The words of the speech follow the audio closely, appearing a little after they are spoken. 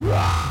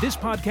This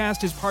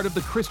podcast is part of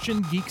the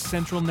Christian Geek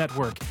Central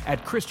Network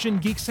at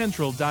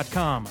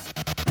ChristianGeekCentral.com.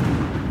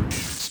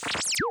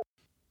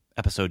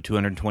 Episode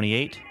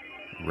 228,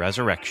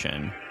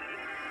 Resurrection.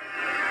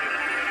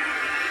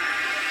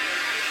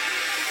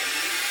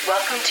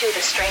 Welcome to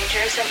the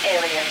Strangers and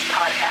Aliens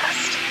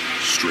podcast.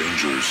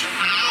 Strangers.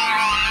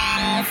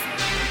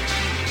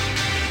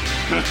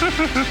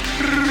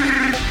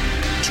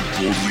 To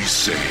boldly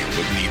say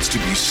what needs to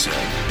be said.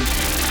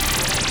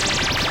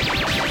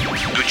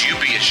 Would you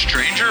be a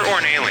stranger or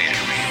an alien?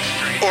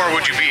 Or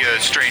would you be a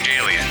strange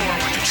alien?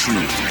 The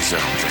truth is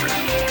out there.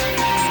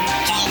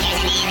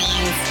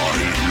 I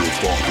am your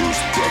father's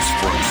best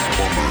friend,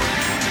 plumber.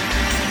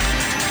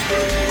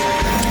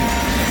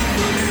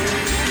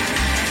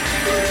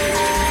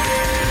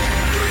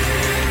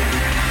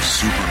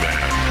 Superman.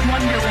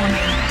 Wonder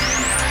Woman.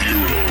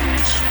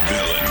 Heroes.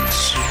 Villains.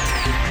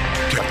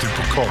 Captain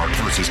Picard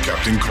versus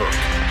Captain Kirk.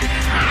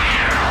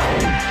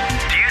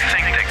 Do you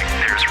think that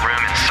there's room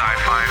in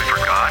sci-fi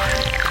for God?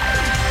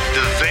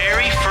 The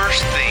very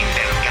first thing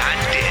that God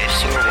did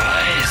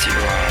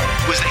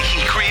was that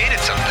he created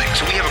something.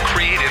 So we have a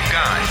creative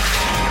God.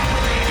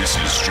 This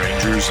is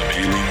Strangers and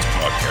Aliens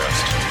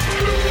podcast.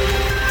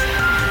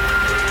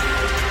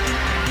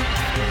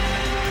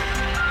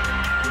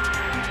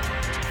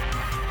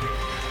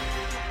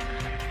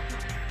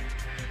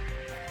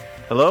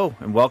 Hello,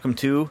 and welcome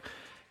to,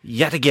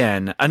 yet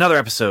again, another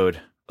episode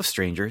of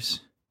Strangers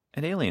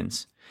and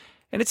Aliens.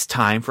 And it's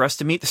time for us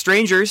to meet the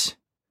strangers.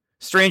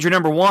 Stranger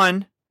number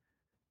one.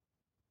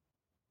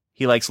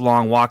 He likes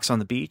long walks on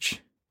the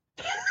beach.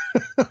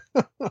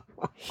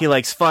 He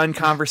likes fun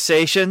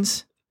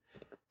conversations.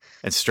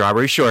 And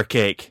strawberry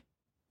shortcake.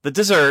 The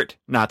dessert,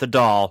 not the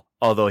doll,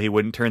 although he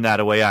wouldn't turn that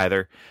away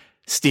either.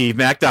 Steve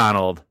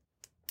MacDonald.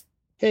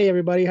 Hey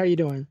everybody, how you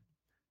doing?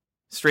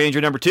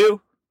 Stranger number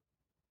two.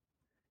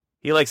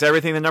 He likes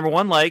everything that number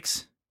one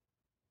likes,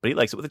 but he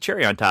likes it with a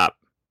cherry on top.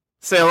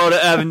 Say hello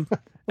to Evan.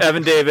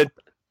 Evan David.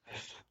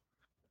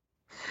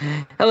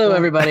 Hello,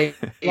 everybody.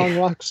 Long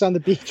walks on the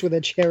beach with a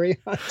cherry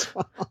on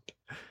top.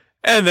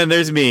 And then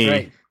there's me.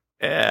 Right.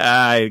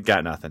 I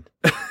got nothing.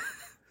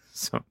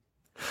 So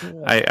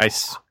I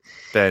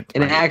spent.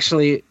 And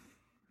actually,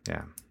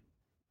 yeah,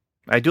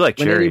 I do like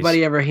when cherries.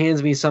 anybody ever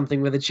hands me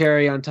something with a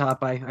cherry on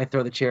top, I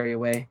throw the cherry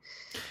away.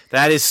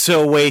 That is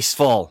so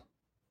wasteful.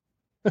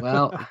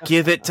 Well,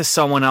 Give it to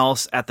someone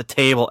else at the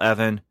table,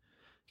 Evan.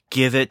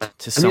 Give it to I mean,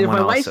 if someone my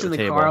else wife's at in the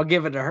the table. car, I'll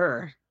give it to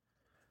her.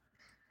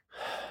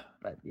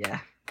 But yeah,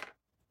 if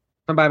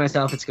I'm by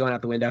myself, it's going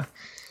out the window.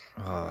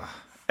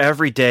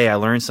 Every day I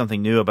learn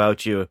something new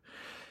about you.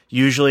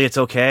 Usually it's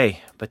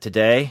okay, but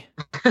today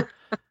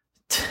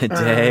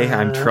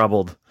I'm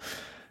troubled.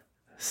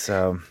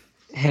 So,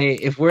 Hey,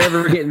 if we're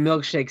ever getting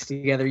milkshakes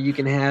together, you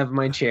can have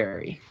my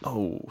cherry.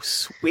 oh,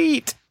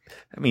 sweet.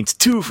 That means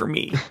two for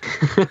me.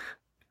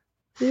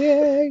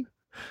 Yay,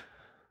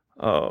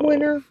 Oh.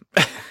 winner.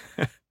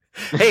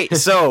 Hey,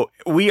 so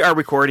we are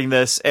recording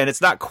this, and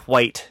it's not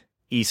quite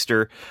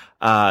Easter.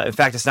 In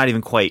fact, it's not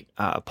even quite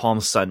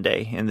Palm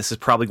Sunday, and this is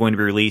probably going to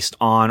be released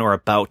on or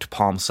about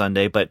Palm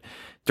Sunday, but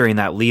during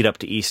that lead up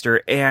to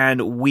Easter.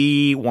 And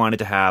we wanted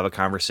to have a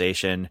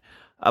conversation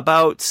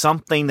about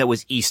something that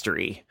was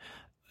Eastery,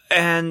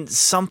 and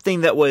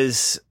something that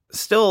was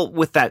still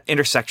with that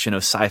intersection of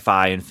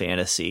sci-fi and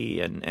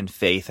fantasy and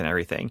faith and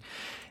everything.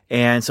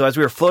 And so as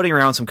we were floating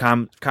around some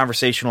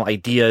conversational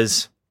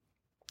ideas,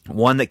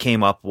 one that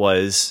came up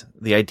was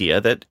the idea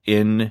that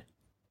in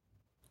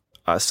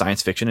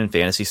science fiction and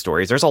fantasy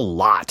stories, there's a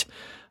lot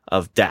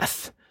of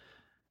death,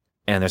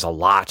 and there's a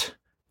lot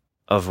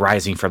of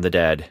rising from the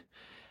dead,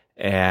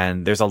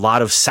 and there's a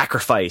lot of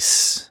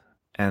sacrifice,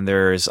 and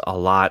there's a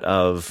lot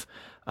of,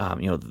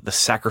 the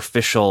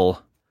sacrificial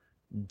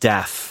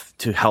death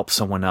to help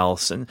someone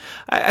else. And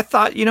I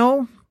thought,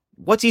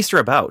 what's Easter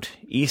about?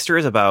 Easter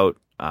is about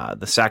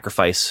the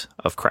sacrifice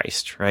of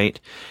Christ, right?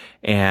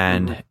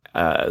 And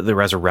the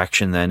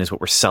resurrection then is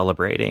what we're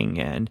celebrating.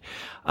 And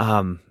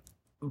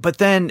but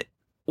then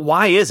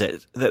why is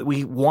it that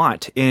we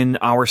want in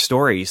our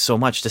stories so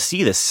much to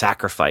see this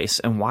sacrifice?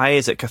 And why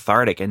is it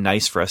cathartic and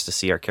nice for us to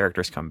see our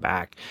characters come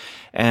back?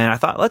 And I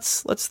thought,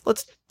 let's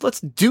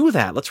do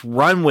that. Let's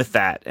run with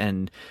that.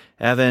 And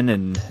Evan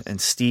and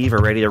Steve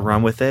are ready to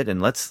run with it.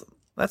 And that's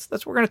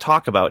what we're going to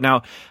talk about.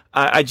 Now,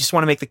 I just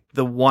want to make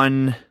the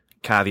one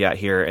caveat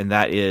here, and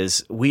that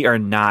is we are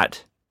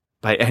not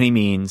by any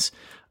means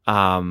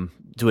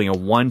doing a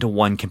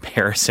one-to-one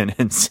comparison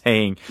and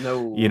saying,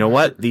 No. you know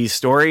what, these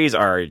stories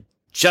are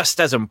just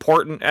as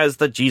important as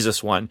the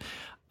Jesus one.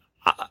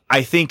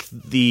 I think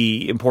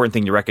the important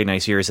thing to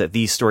recognize here is that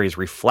these stories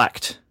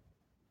reflect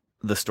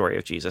the story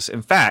of Jesus.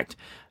 In fact,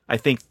 I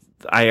think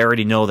I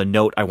already know the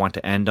note I want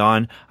to end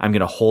on. I'm going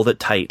to hold it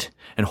tight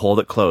and hold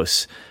it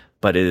close,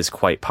 but it is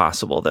quite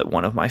possible that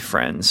one of my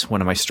friends,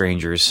 one of my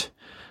strangers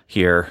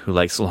here who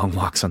likes long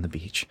walks on the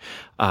beach,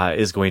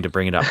 is going to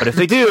bring it up. But if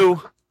they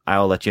do,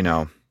 I'll let you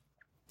know.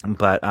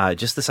 But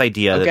just this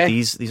idea that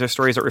these are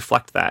stories that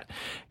reflect that.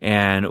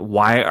 And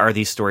why are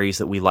these stories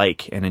that we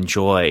like and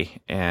enjoy?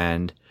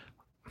 And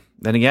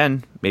then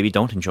again, maybe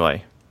don't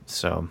enjoy.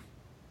 So,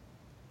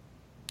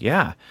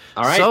 yeah.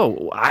 All right.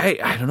 So,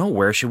 I don't know,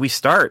 where should we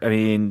start? I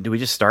mean, do we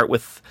just start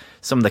with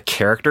some of the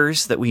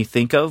characters that we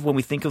think of when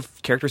we think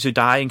of characters who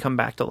die and come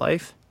back to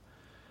life?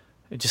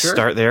 Just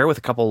start there with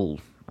a couple,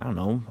 I don't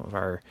know, of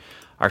our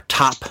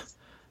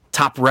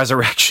top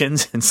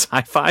resurrections in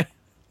sci-fi.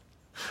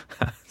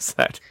 Is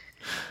that?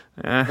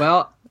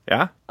 Well,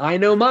 yeah. I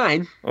know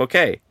mine.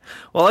 Okay.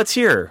 Well, let's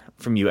hear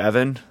from you,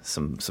 Evan.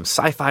 Some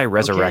sci-fi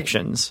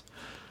resurrections.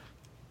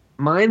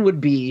 Mine would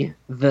be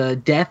the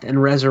death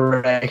and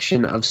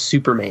resurrection of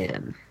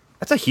Superman.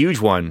 That's a huge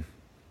one.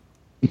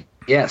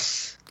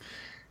 Yes.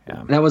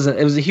 Yeah. It was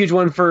a huge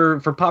one for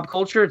pop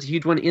culture. It's a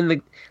huge one in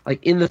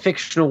the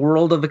fictional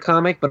world of the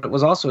comic, but it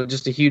was also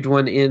just a huge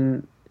one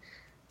in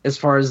as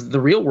far as the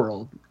real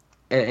world.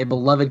 A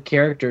beloved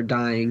character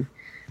dying,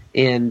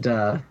 and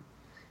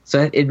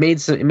so it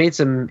made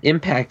some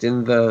impact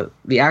in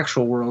the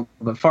actual world,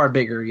 but far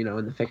bigger,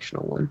 in the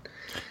fictional one.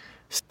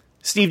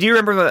 Steve, do you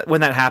remember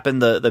when that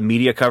happened? The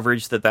media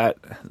coverage that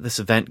this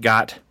event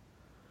got.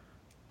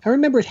 I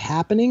remember it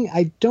happening.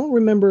 I don't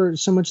remember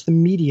so much the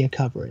media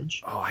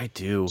coverage. Oh, I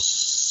do.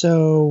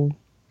 So,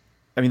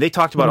 I mean, they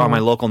talked about it on my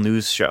local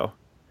news show.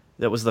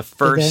 That was the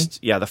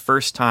first, the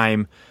first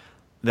time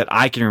that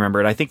I can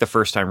remember it. I think the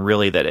first time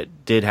really that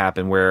it did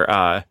happen, where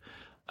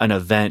an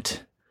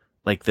event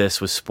like this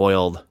was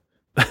spoiled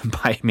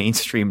by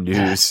mainstream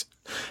news.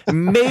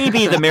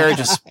 Maybe the marriage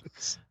of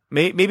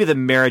maybe the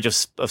marriage of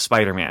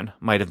Spider-Man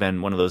might have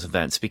been one of those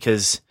events,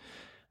 because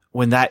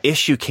when that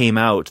issue came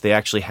out, they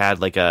actually had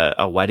like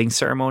a wedding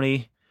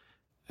ceremony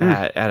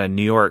at a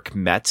New York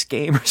Mets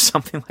game or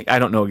something. Like, I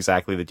don't know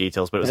exactly the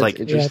details, but it was That's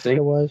interesting.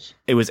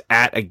 It was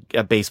at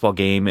a baseball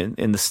game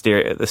in the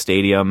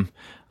stadium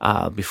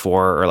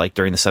before, or like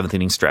during the seventh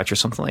inning stretch or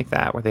something like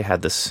that, where they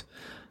had this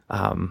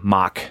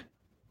mock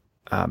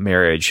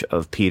marriage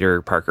of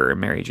Peter Parker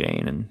and Mary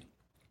Jane. And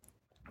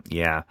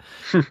yeah,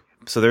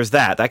 so there's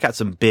that got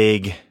some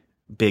big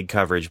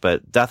coverage.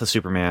 But Death of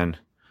Superman,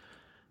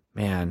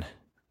 man,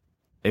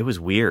 it was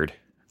weird.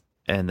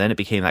 And then it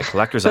became that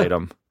collector's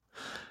item.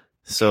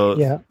 So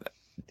yeah,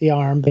 the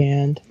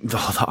armband. The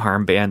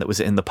armband that was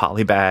in the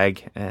poly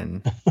bag.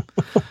 And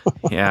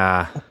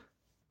yeah.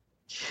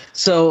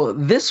 So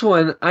this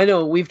one, I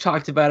know we've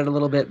talked about it a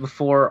little bit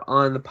before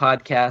on the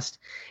podcast.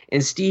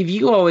 And Steve,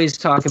 you always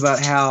talk about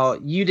how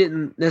you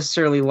didn't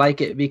necessarily like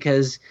it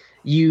because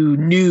you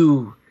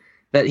knew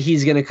that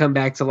he's going to come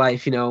back to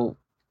life,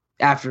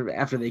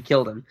 after they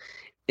killed him.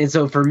 And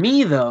so for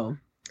me, though,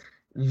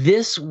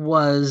 this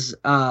was,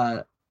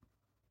 I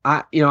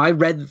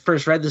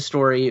first read the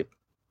story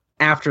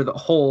after the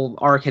whole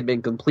arc had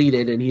been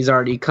completed, and he's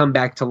already come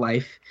back to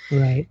life,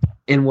 right,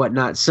 and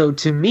whatnot. So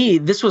to me,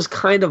 this was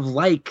kind of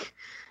like,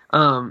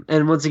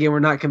 and once again, we're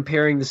not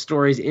comparing the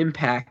story's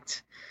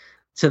impact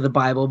to the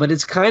Bible, but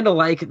it's kind of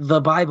like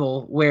the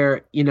Bible,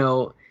 where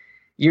you're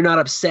not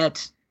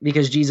upset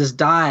because Jesus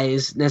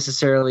dies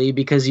necessarily,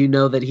 because you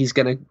know that he's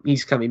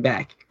coming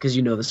back, because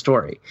you know the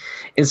story.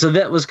 And so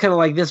that was kind of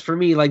like this for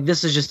me. Like,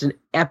 this is just an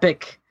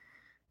epic,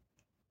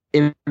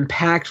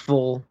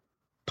 impactful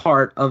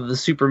part of the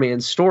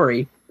Superman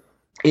story.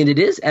 And it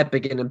is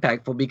epic and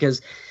impactful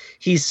because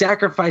he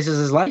sacrifices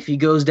his life. He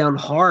goes down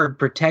hard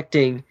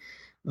protecting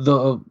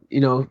the,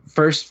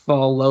 first of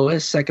all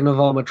Lois, second of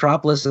all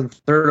Metropolis, and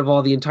third of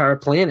all the entire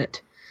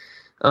planet.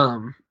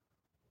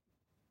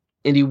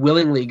 And he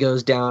willingly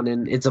goes down,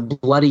 and it's a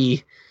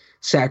bloody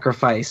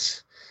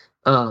sacrifice.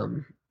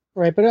 Right,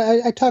 but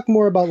I talk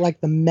more about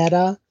like the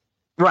meta.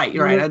 Right,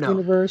 I know.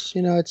 Universe,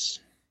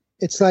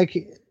 it's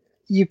like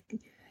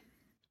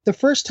the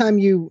first time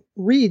you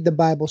read the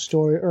Bible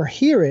story or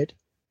hear it,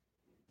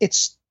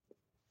 it's,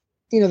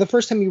 the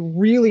first time you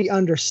really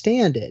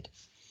understand it,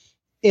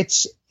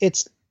 it's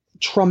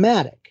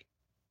traumatic,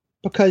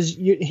 because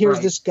here's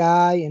this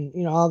guy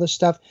and, all this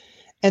stuff.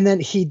 And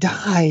then he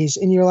dies,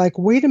 and you're like,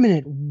 wait a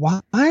minute,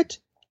 what? Wait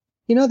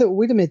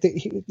a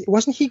minute,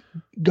 wasn't he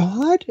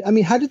God? I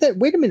mean, how did that?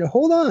 Wait a minute,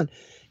 hold on.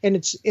 And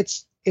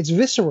it's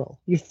visceral.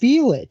 You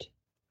feel it,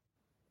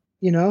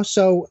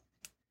 So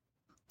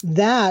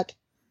that,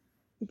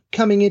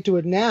 coming into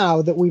it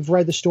now that we've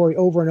read the story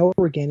over and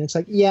over again, it's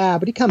like, yeah,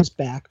 but he comes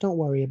back. Don't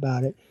worry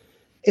about it.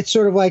 It's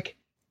sort of like,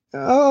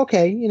 oh,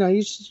 okay,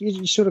 you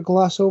sort of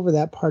gloss over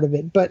that part of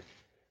it. But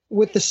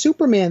with the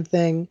Superman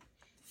thing,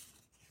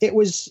 it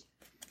was,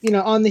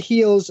 on the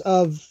heels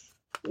of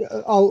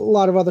a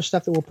lot of other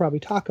stuff that we'll probably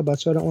talk about,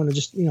 so I don't want to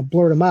just,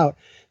 blurt them out.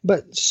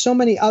 But so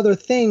many other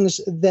things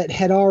that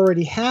had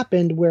already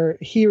happened where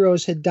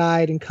heroes had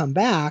died and come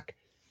back,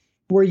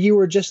 where you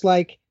were just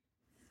like,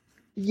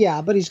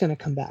 yeah, but he's going to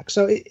come back.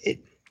 So it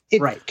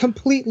right.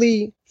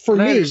 Completely, for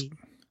me,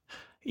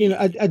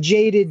 a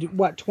jaded,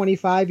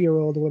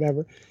 25-year-old or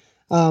whatever,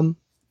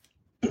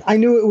 I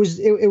knew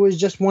it was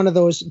just one of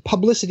those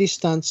publicity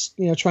stunts,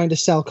 trying to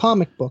sell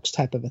comic books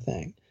type of a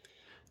thing.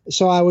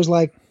 So I was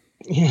like,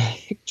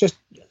 just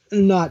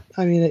not.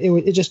 I mean,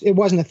 it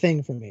wasn't a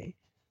thing for me.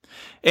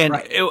 And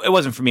it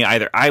wasn't for me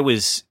either. I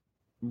was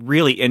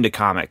really into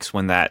comics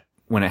when that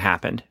when it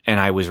happened, and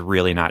I was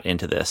really not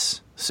into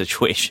this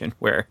situation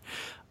where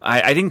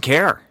I didn't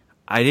care.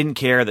 I didn't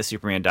care that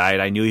Superman died.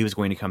 I knew he was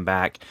going to come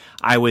back.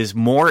 I was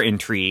more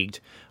intrigued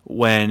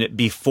when,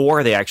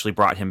 before they actually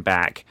brought him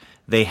back,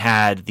 they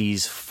had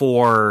these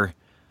 4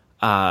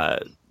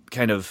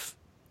 kind of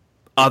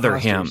other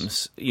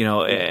hymns,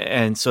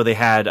 and so they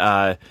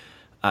had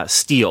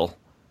Steel,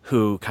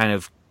 who kind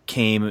of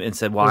came and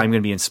said, well, I'm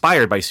going to be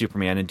inspired by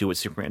Superman and do what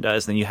Superman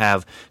does. Then you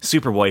have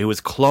Superboy, who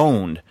was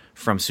cloned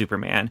from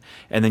Superman,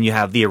 and then you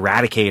have the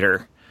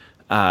Eradicator,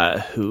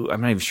 who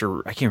I'm not even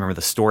sure, I can't remember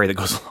the story that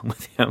goes along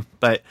with him.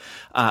 But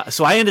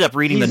so I ended up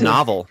reading the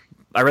novel.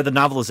 I read the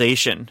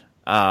novelization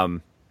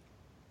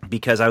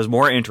because I was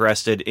more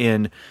interested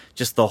in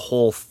just the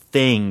whole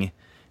thing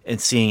and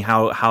seeing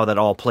how that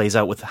all plays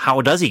out with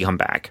how does he come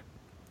back,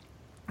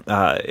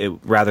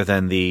 rather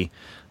than the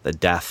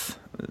death.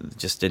 It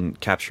just didn't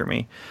capture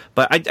me.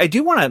 But I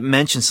do want to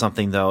mention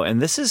something, though,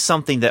 and this is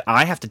something that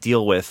I have to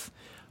deal with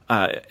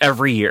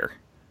every year.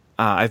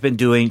 I've been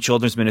doing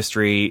children's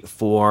ministry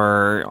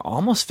for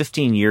almost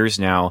 15 years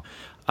now,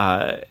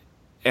 and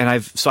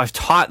I've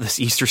taught this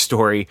Easter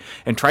story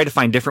and tried to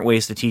find different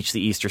ways to teach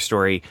the Easter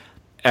story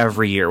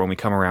every year when we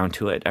come around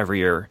to it every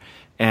year.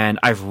 And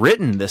I've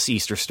written this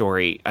Easter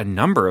story a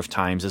number of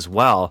times as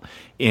well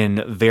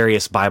in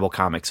various Bible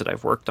comics that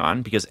I've worked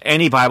on, because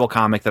any Bible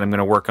comic that I'm going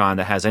to work on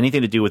that has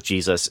anything to do with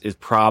Jesus is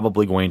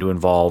probably going to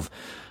involve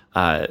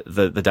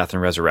the death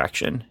and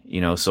resurrection.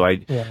 So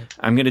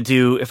I'm going to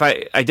do,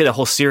 I did a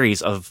whole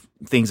series of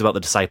things about the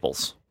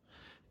disciples,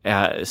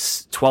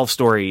 12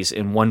 stories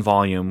in one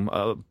volume,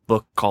 a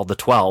book called The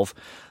 12.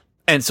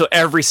 And so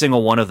every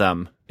single one of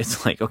them,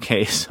 it's like,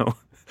 okay, so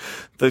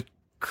the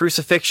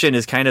crucifixion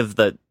is kind of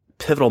the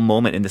pivotal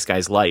moment in this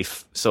guy's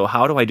life. So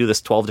how do I do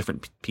this 12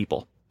 different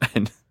people?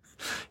 And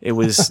it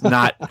was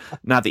not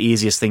the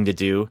easiest thing to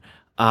do.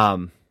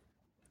 And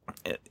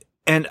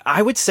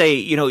I would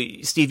say,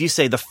 Steve, you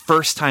say the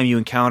first time you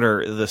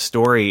encounter the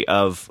story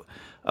of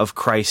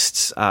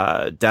Christ's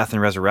death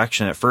and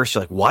resurrection, at first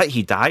you're like, what?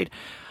 He died?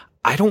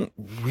 I don't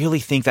really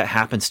think that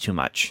happens too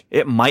much.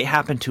 It might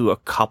happen to a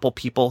couple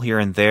people here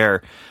and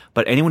there,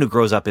 but anyone who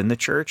grows up in the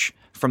church,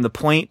 from the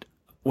point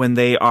when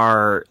they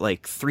are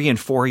like 3 and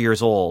 4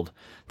 years old,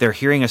 they're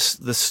hearing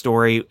this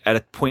story at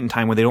a point in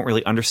time where they don't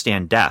really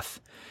understand death.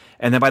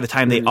 And then by the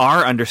time they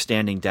are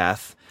understanding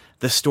death,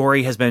 the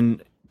story has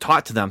been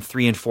taught to them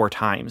 3 and 4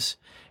 times.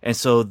 And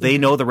so they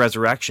know the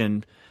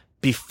resurrection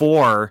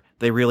before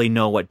they really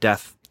know what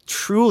death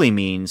truly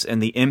means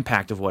and the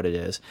impact of what it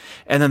is.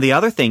 And then the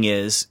other thing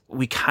is,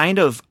 we kind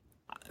of,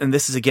 and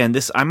this is again,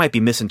 I might be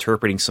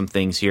misinterpreting some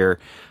things here,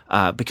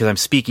 because I'm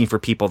speaking for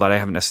people that I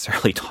haven't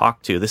necessarily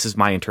talked to. This is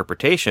my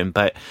interpretation,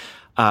 but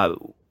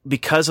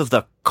because of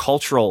the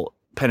cultural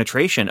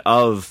penetration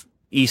of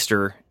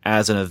Easter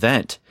as an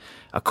event,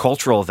 a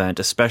cultural event,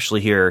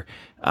 especially here,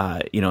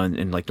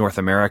 in like North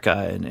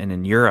America and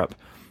in Europe,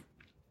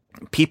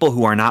 people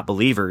who are not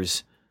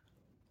believers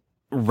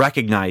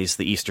recognize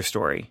the Easter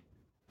story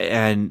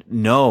and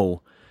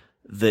know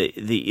at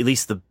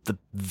least the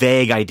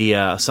vague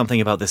idea, something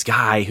about this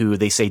guy who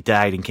they say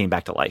died and came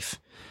back to life.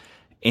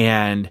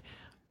 And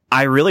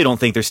I really don't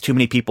think there's too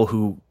many people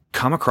who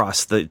come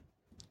across the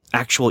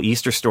actual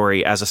Easter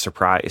story as a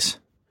surprise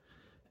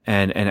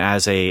and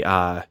as a,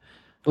 at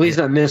least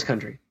not in this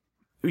country.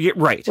 Yeah,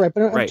 right. But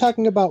I'm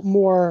talking about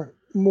more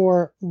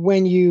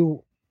when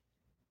you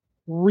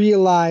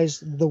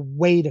realize the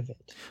weight of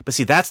it. But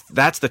see, that's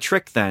the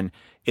trick then,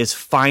 is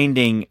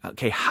finding,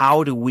 okay,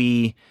 how do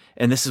we,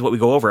 and this is what we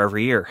go over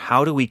every year,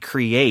 how do we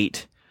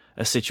create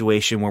a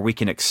situation where we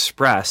can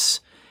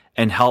express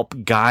and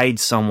help guide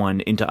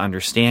someone into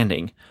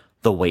understanding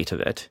the weight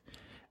of it?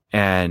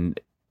 And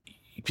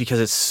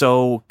because it's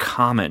so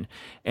common,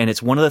 and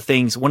it's one of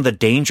the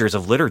dangers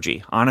of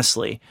liturgy,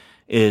 honestly,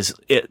 is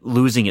it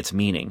losing its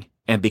meaning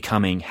and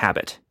becoming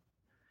habit.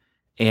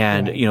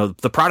 And,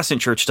 the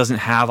Protestant church doesn't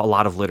have a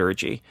lot of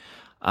liturgy.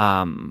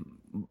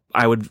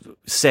 I would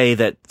say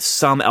that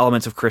some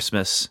elements of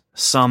Christmas,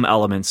 some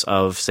elements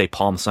of, say,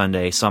 Palm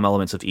Sunday, some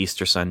elements of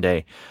Easter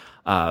Sunday,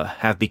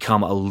 have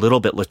become a little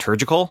bit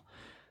liturgical,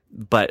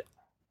 but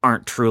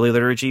aren't truly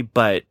liturgy.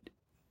 But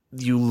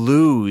you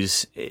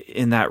lose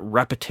in that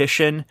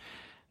repetition,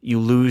 you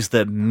lose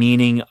the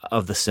meaning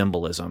of the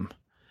symbolism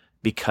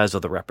because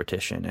of the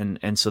repetition.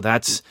 And so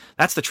that's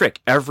the trick.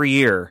 Every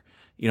year,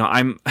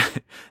 now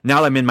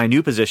that I'm in my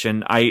new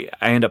position, I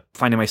end up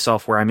finding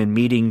myself where I'm in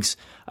meetings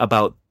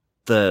about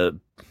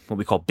what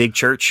we call big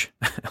church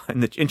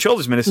in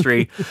children's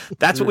ministry.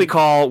 That's what we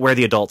call where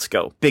the adults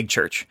go, big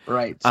church.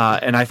 Right.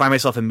 And I find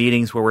myself in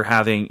meetings where we're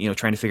having,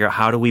 trying to figure out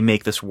how do we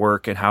make this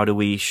work and how do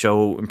we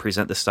show and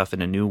present this stuff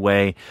in a new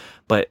way,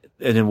 but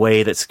in a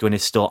way that's going to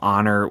still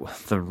honor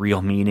the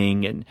real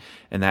meaning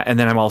and that. And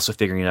then I'm also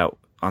figuring it out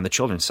on the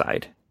children's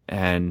side.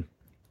 And,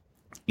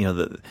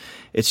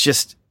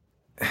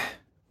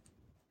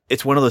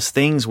 it's one of those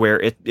things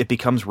where it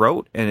becomes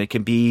rote, and it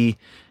can be,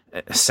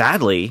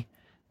 sadly,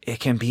 it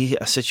can be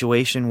a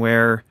situation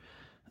where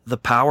the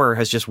power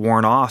has just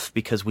worn off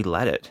because we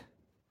let it.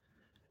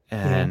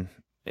 And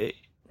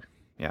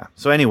Yeah.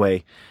 So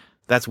anyway,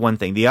 that's one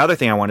thing. The other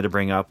thing I wanted to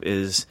bring up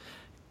is,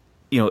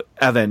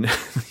 Evan,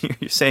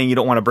 you're saying you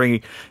don't want to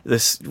bring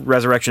this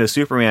resurrection of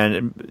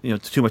Superman,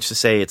 too much to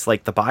say it's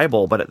like the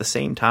Bible, but at the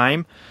same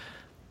time,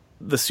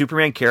 the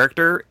Superman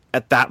character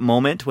at that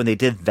moment when they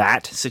did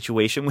that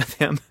situation with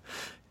him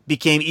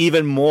became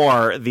even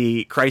more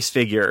the Christ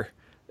figure.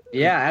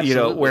 Yeah,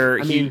 absolutely. Where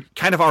he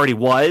kind of already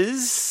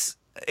was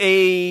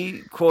a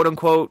quote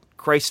unquote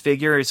Christ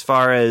figure as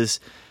far as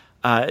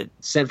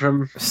sent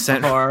from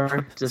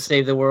far to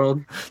save the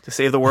world,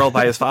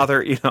 by his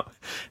father.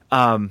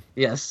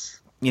 Yes.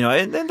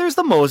 And then there's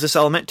the Moses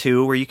element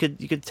too, where you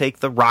could take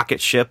the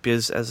rocket ship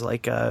as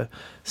like a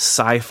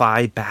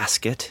sci-fi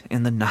basket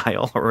in the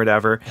Nile or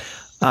whatever,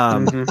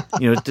 to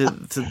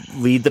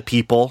lead the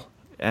people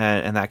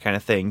and that kind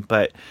of thing.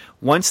 But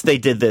once they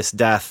did this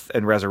death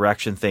and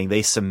resurrection thing,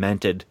 they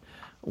cemented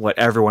what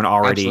everyone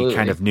already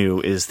kind of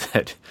knew, is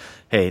that,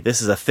 hey,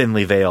 this is a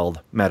thinly veiled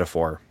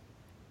metaphor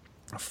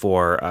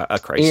for a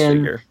Christ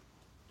figure.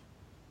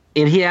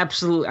 And he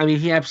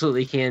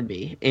absolutely can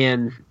be,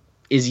 and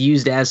is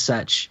used as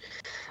such.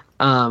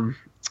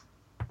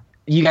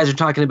 You guys are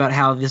talking about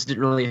how this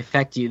didn't really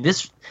affect you.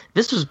 This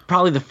was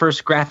probably the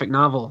first graphic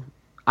novel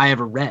I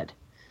ever read.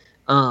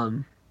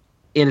 And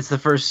it's the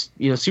first,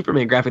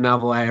 Superman graphic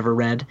novel I ever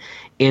read,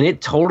 and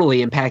it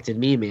totally impacted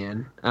me,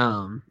 man.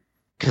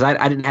 Because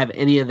I didn't have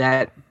any of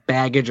that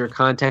baggage or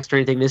context or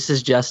anything. This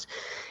is just,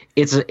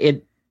 to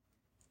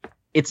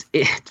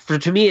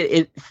me,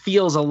 it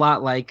feels a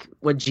lot like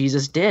what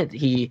Jesus did.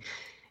 He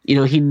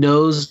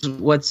knows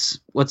what's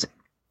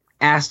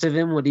asked of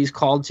him, what he's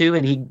called to,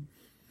 and he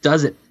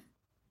does it.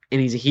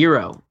 And he's a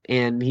hero,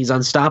 and he's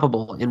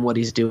unstoppable in what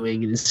he's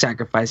doing, and he's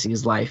sacrificing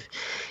his life.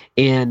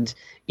 And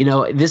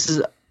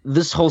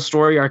this whole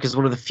story arc is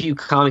one of the few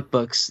comic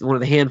books, one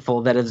of the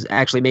handful that has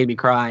actually made me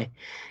cry.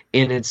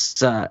 And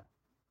it's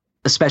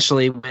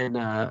especially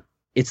when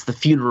it's the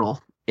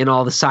funeral and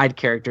all the side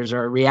characters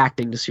are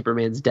reacting to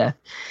Superman's death.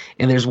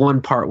 And there's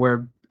one part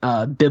where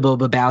Bibbo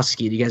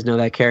Babowski, do you guys know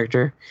that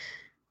character?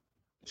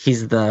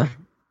 He's the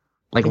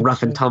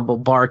rough and tumble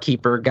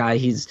barkeeper guy.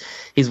 He's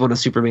one of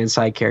Superman's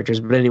side characters.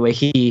 But anyway,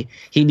 he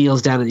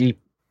kneels down and he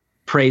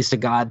prays to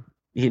God.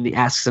 He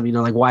asks him,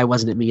 why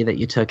wasn't it me that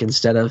you took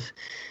instead of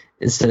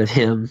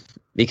him?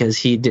 Because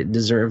he didn't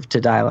deserve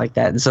to die like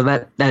that. And so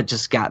that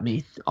just got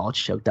me all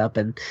choked up.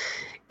 And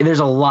there's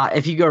a lot,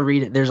 if you go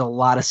read it, there's a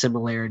lot of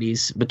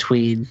similarities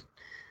between,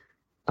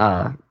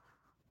 like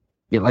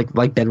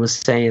Ben was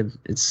saying,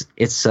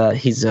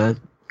 he's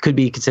could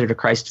be considered a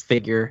Christ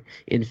figure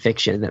in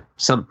fiction,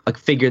 a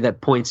figure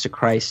that points to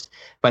Christ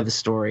by the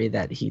story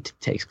that he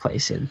takes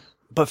place in.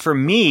 But for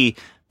me,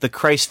 the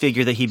Christ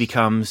figure that he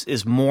becomes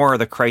is more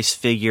the Christ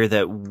figure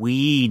that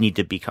we need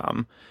to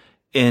become.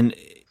 And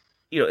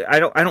I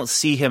don't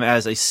see him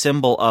as a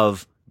symbol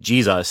of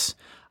Jesus.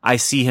 I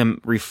see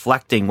him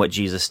reflecting what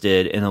Jesus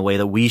did in the way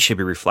that we should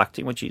be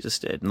reflecting what Jesus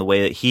did, in the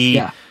way that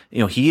he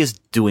is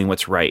doing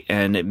what's right,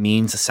 and it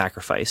means a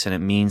sacrifice, and it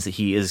means that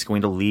he is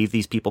going to leave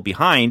these people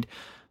behind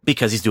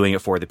because he's doing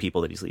it for the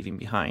people that he's leaving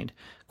behind.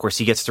 Of course,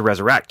 he gets to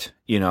resurrect,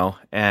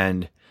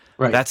 and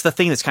that's the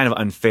thing that's kind of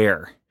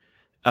unfair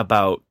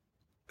about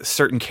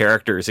certain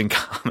characters in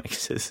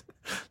comics is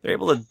they're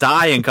able to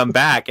die and come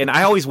back. And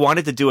I always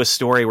wanted to do a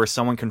story where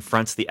someone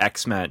confronts the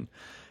X-Men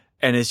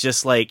and is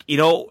just like, you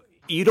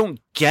don't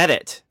get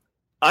it.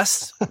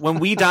 Us, when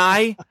we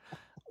die,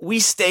 we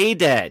stay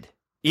dead,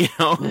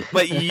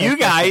 but you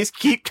guys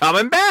keep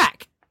coming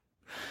back.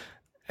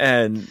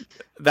 And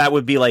that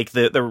would be like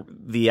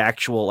the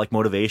actual like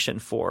motivation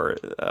for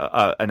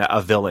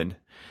a villain,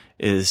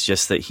 is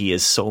just that he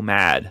is so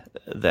mad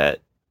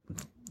that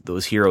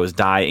those heroes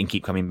die and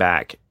keep coming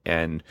back.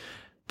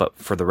 But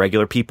for the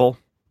regular people,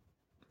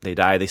 they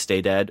die, they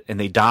stay dead, and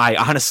they die.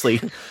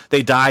 Honestly,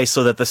 they die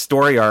so that the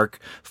story arc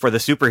for the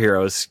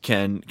superheroes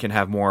can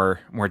have more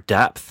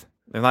depth.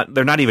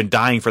 They're not even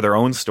dying for their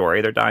own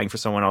story. They're dying for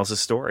someone else's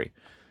story.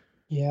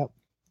 Yeah.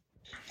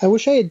 I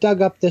wish I had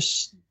dug up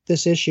this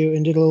issue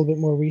and did a little bit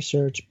more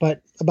research,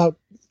 but about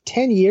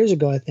 10 years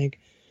ago, I think,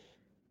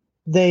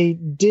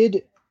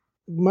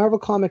 Marvel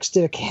Comics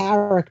did a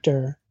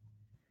character,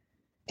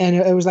 and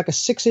it was like a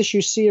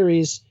 6-issue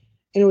series,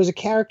 and it was a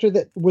character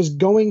that was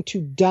going to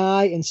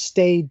die and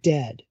stay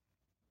dead.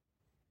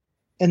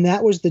 And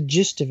that was the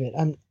gist of it.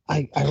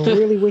 I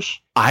really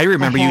wish I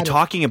remember you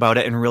talking about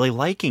it and really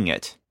liking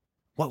it.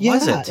 What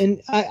was it?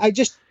 And I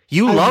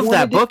loved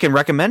that book and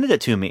recommended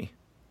it to me.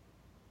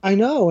 I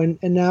know, and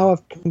now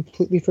I've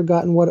completely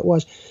forgotten what it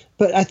was.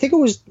 But I think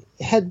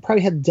it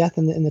probably had death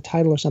in the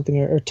title or something,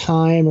 or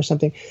time or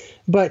something.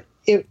 But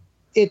it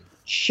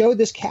showed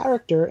this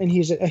character, and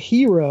he's a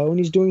hero, and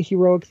he's doing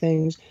heroic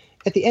things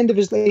at the end of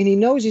his life, and he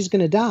knows he's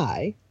going to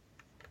die,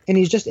 and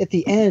he's just at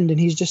the end, and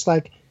he's just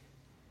like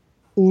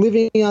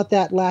living out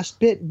that last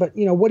bit. But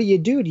what do?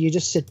 Do you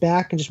just sit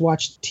back and just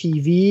watch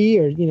TV,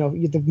 or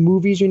the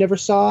movies you never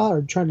saw,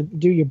 or trying to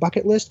do your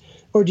bucket list,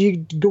 or do you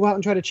go out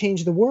and try to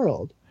change the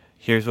world?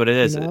 Here's what it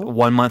is: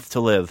 1 month to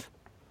live.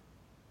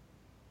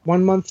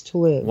 1 Month to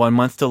Live. 1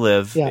 Month to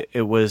Live. Yeah.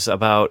 It was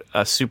about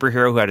a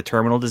superhero who had a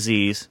terminal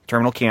disease,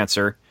 terminal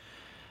cancer,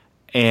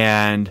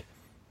 and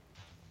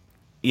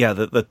yeah,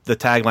 the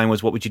tagline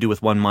was, "What would you do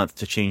with 1 month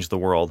to change the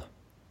world?"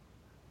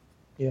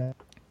 Yeah.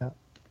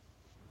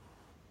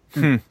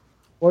 What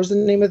was the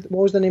name of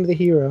the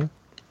hero?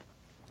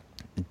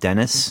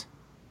 Dennis.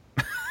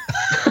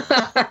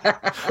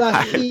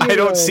 I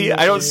don't see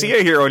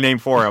a hero name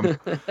for him.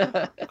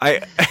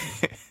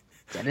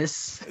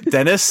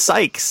 Dennis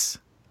Sykes.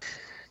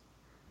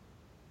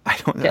 I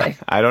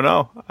don't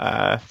know.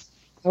 I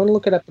want to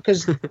look it up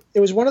because it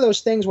was one of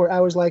those things where I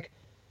was like,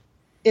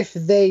 if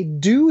they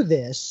do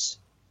this,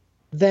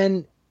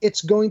 then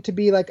it's going to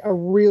be like a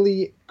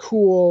really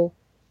cool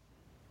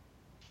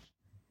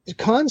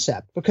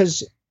concept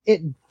because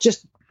it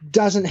just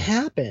doesn't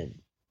happen.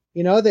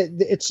 You know,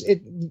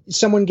 that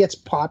someone gets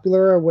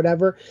popular or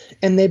whatever,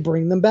 and they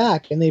bring them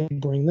back, and they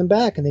bring them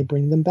back, and they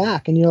bring them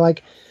back, and you're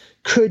like,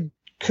 could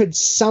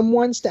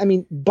someone? I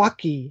mean,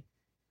 Bucky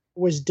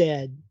was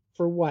dead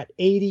for what,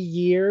 80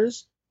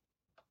 years,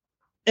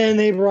 and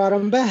they brought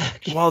him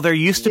back. Well, there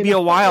used to be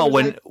a while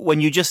when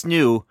you just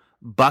knew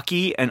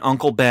Bucky and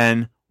Uncle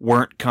Ben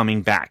weren't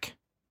coming back.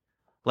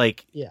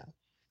 Like, yeah,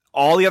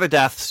 all the other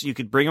deaths, you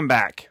could bring them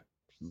back.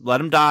 Let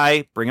them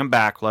die, bring them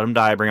back. Let them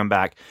die, bring them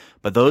back.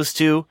 But those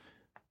two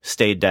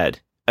stayed dead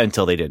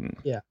until they didn't.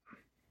 Yeah.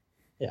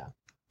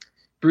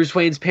 Bruce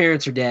Wayne's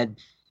parents are dead.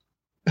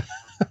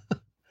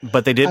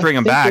 But they did bring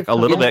him back a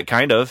little bit,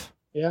 kind of.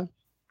 Yeah.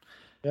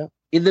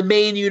 In the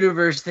main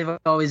universe, they've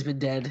always been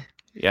dead.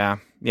 Yeah.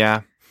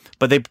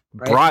 But they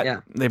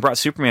brought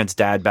Superman's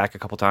dad back a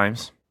couple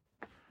times.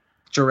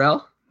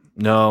 Jor-El?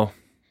 No.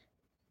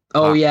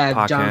 Oh,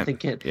 Pa Jonathan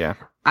Kent. Yeah.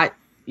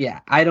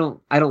 I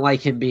don't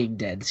like him being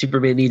dead.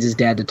 Superman needs his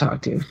dad to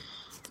talk to.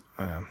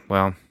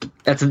 Well,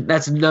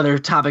 that's another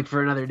topic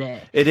for another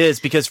day. It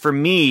is, because for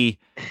me,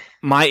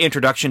 my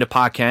introduction to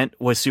Pa Kent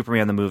was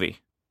Superman the movie.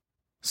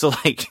 So,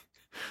 like,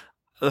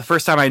 the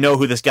first time I know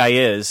who this guy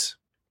is,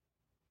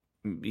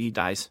 he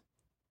dies.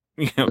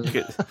 You know,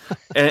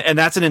 and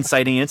that's an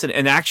inciting incident.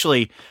 And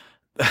actually,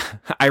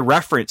 I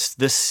referenced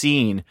this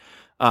scene,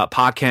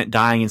 Pa Kent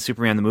dying in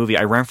Superman the movie.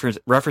 I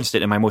referenced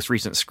it in my most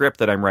recent script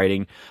that I'm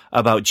writing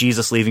about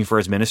Jesus leaving for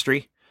his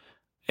ministry.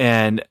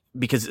 And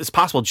because it's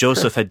possible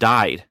Joseph had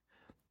died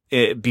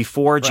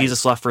before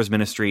Jesus left for his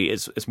ministry.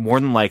 It's more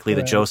than likely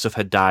that Joseph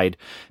had died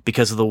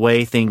because of the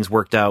way things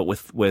worked out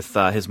with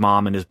his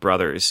mom and his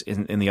brothers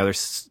in the other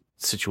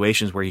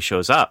situations where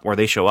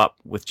they show up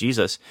with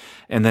Jesus.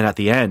 And then at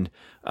the end,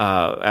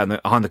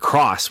 on the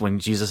cross, when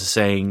Jesus is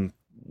saying,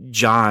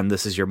 "John,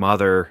 this is your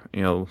mother,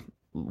 you know,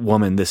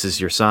 woman, this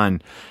is your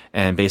son,"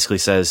 and basically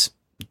says,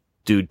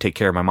 "Dude, take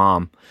care of my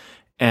mom."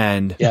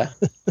 And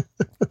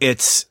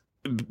it's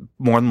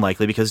more than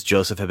likely because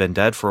Joseph had been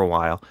dead for a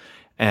while.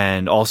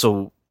 And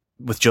also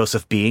with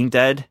Joseph being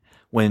dead,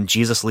 when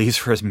Jesus leaves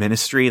for his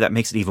ministry, that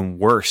makes it even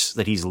worse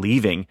that he's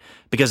leaving,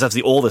 because as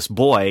the oldest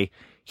boy,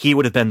 he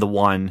would have been the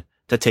one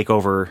to take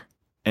over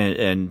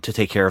and to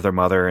take care of their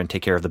mother and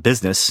take care of the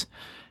business.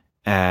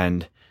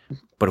 But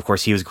of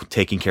course he was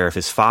taking care of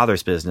his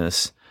father's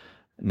business,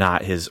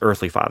 not his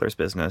earthly father's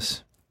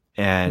business.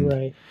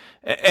 And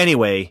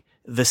anyway,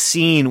 the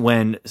scene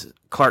when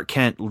Clark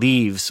Kent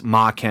leaves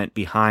Ma Kent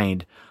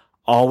behind,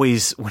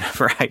 always,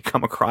 whenever I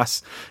come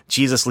across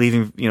Jesus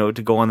leaving, you know,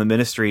 to go on the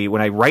ministry,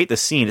 when I write the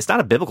scene, it's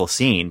not a biblical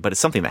scene, but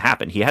it's something that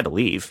happened. He had to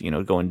leave, you know,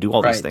 to go and do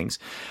all these things.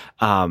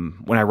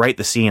 When I write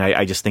the scene,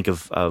 I just think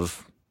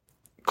of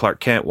Clark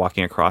Kent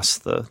walking across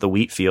the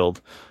wheat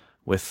field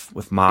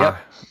with Ma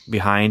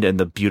behind, and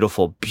the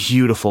beautiful,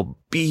 beautiful,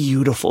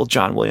 beautiful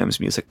John Williams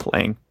music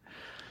playing.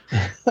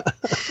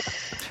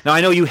 Now,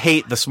 I know you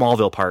hate the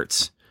Smallville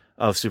parts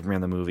of Superman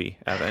the movie,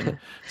 Evan.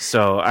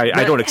 So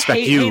I don't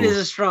expect you. Hate is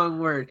a strong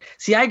word.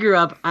 See, I grew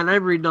up and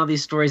I'm reading all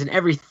these stories, and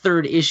every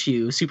third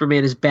issue,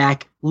 Superman is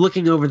back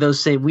looking over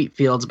those same wheat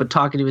fields, but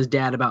talking to his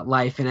dad about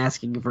life and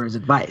asking for his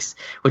advice,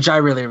 which I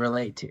really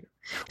relate to.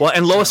 Well,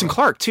 and Lois and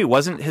Clark too.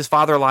 Wasn't his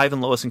father alive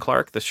in Lois and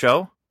Clark, the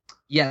show?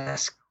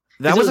 Yes.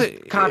 That was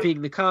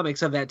copying the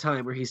comics of that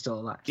time where he's still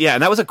alive. Yeah,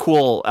 and that was a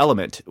cool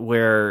element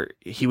where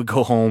he would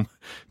go home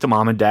to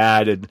mom and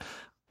dad, and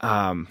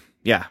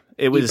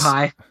it was eat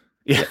pie.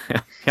 Yeah,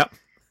 yep.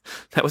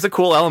 That was a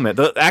cool element.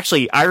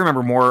 Actually, I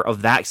remember more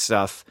of that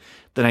stuff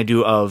than I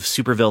do of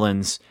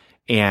supervillains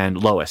and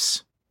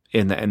Lois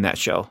in that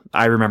show.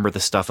 I remember the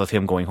stuff of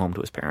him going home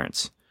to his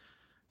parents.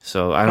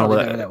 So I don't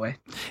know that way.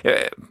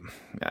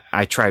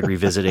 I tried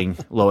revisiting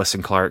Lois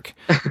and Clark.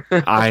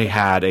 I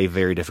had a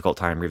very difficult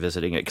time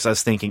revisiting it because I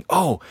was thinking,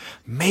 oh,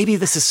 maybe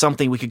this is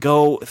something I could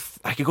go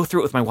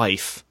through it with my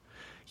wife.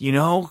 You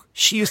know,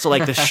 she used to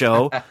like this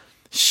show.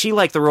 She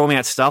liked the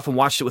romance stuff and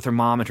watched it with her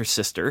mom and her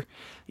sister,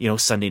 you know,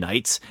 Sunday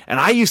nights. And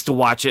I used to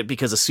watch it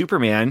because of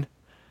Superman.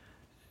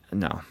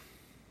 No,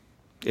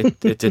 it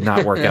did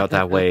not work out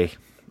that way.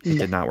 It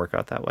did not work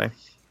out that way.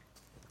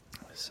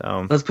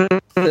 So let's put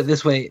it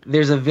this way.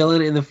 There's a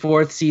villain in the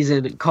 4th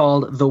season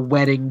called the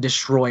Wedding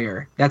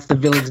Destroyer. That's the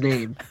villain's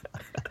name.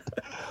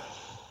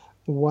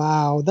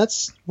 Wow,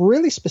 that's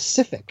really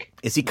specific.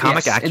 Is he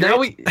comic Yes, and accurate? now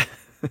we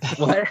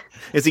what?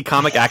 Is he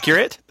comic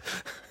accurate?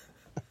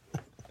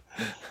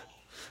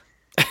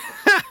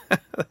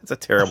 That's a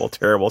terrible,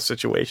 terrible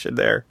situation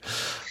there.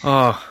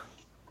 Oh,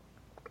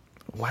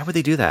 why would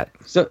they do that?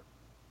 So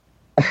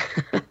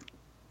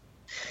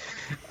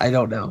I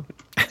don't know.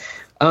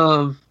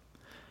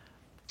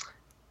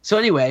 So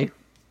anyway,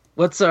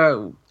 what's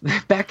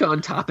back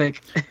on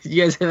topic?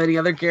 You guys have any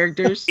other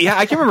characters? Yeah,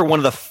 I can remember one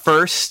of the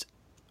first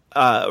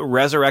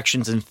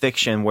resurrections in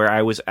fiction where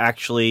I was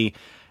actually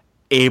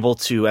able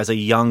to, as a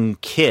young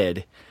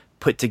kid,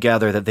 put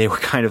together that they were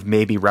kind of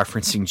maybe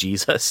referencing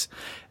Jesus,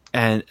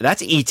 and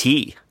that's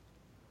E.T.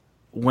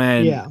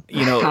 When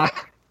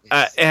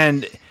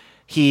and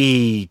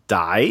he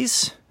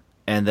dies,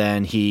 and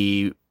then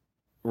he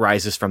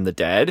rises from the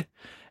dead,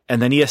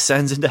 and then he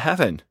ascends into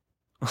heaven.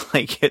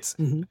 Like it's,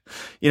 I mean,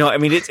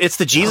 it's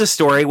the Jesus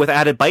story with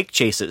added bike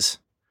chases,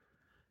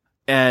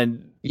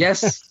 and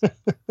Yes.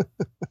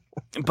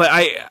 but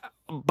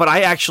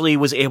I actually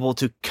was able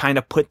to kind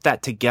of put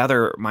that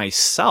together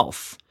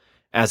myself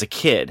as a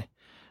kid.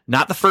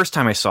 Not the first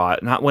time I saw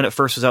it, not when it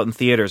first was out in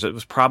theaters. It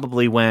was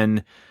probably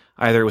when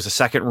either it was a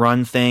second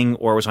run thing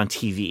or it was on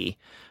TV.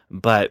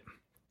 But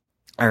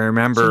I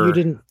remember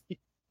So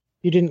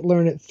you didn't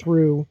learn it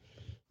through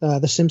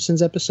the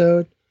Simpsons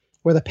episode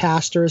where the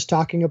pastor is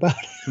talking about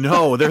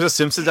No, there's a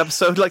Simpsons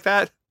episode like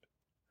that.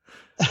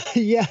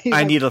 yeah,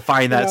 I need to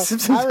find that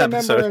Simpsons I remember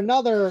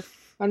episode.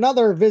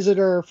 another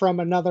visitor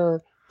from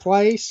another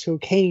place who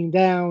came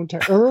down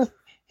to Earth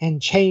and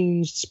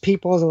changed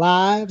people's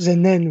lives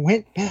and then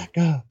went back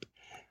up.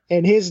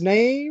 And his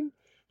name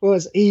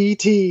was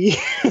E.T.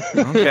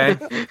 Okay.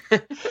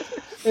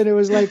 And it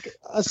was like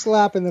a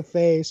slap in the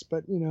face,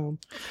 but Well,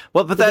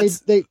 but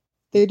that's they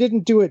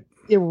didn't do it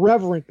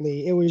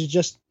irreverently. It was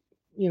just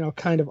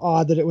kind of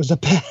odd that it was a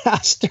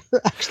pastor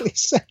actually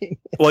saying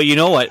it. well, you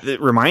know what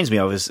it reminds me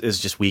of is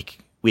just weak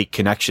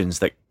connections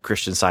that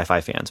Christian sci-fi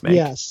fans make.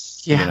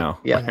 Yes. Yeah.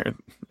 Yeah.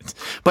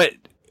 But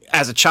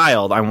as a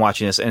child, I'm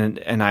watching this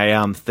and I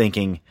am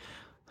thinking,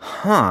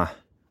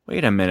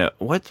 wait a minute,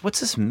 what's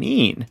this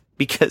mean?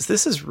 Because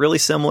this is really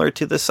similar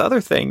to this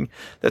other thing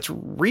that's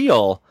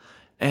real.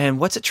 And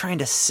what's it trying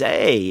to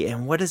say?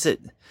 And what is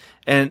it?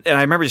 And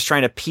I remember just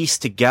trying to piece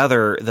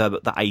together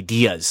the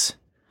ideas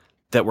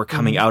that were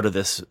coming out of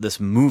this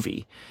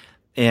movie.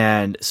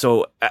 And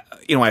so,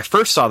 when I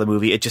first saw the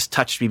movie, it just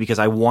touched me because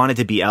I wanted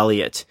to be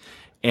Elliot.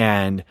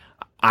 And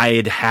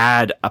I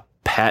had a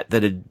pet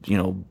that had,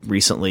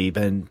 recently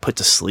been put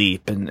to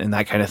sleep and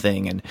that kind of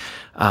thing.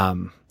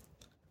 And,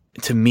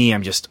 to me,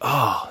 I'm just,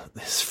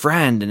 his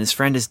friend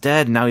is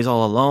dead and now he's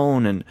all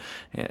alone. And,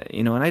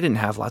 and I didn't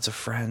have lots of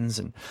friends.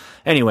 And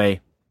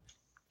anyway,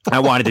 I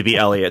wanted to be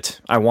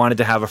Elliot. I wanted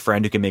to have a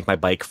friend who could make my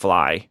bike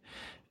fly.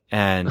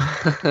 And,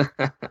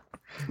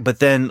 but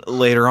then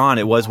later on,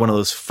 it was one of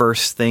those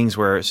first things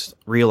where it's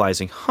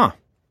realizing,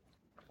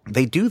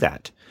 they do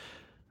that.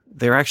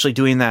 They're actually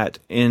doing that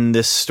in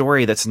this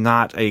story that's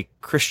not a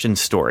Christian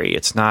story.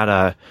 It's not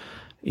a,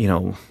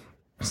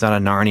 it's not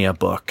a Narnia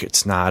book.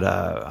 It's not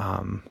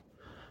a,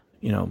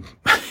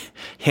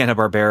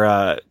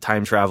 Hanna-Barbera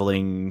time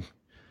traveling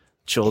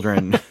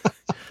children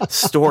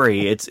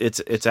story.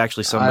 It's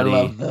actually somebody.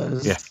 I love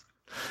those. Yeah.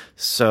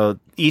 So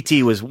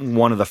E.T. was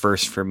one of the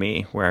first for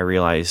me where I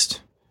realized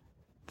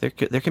there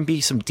can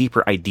be some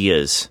deeper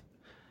ideas,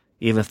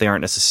 even if they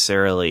aren't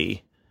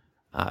necessarily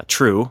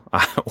true,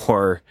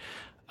 or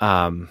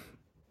even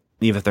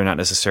if they're not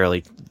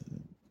necessarily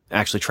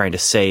actually trying to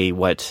say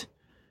what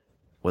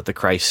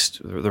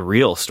the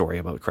real story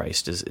about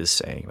Christ is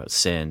saying about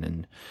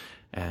sin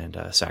and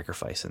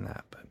sacrifice and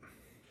that. But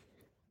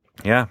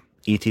yeah,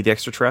 E.T. the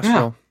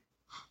extraterrestrial.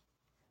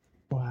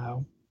 Yeah.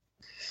 Wow.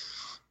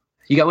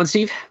 You got one,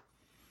 Steve?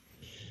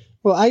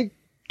 Well, I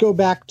go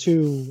back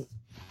to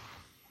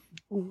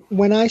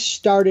when I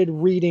started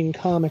reading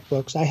comic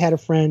books. I had a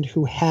friend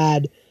who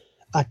had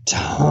a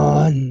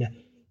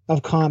ton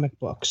of comic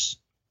books,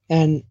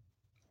 and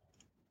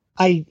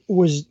I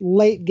was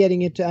late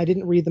getting into. I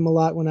didn't read them a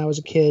lot when I was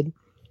a kid,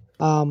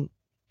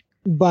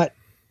 but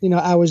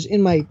I was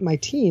in my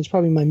teens,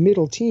 probably my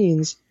middle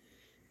teens,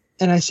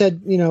 and I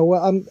said,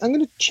 well, I'm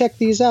going to check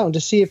these out to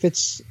see if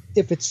it's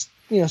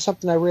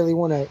something I really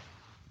want to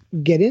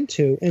get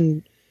into.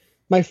 And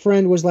my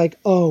friend was like,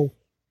 "Oh,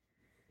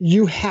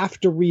 you have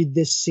to read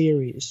this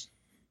series,"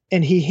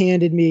 and he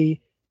handed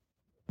me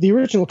the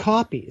original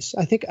copies.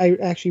 I think I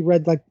actually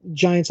read like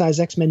Giant Size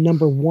X-Men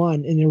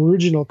 #1 in the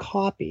original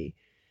copy,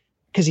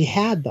 because he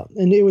had them.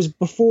 And it was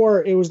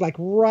like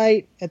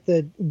right at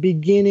the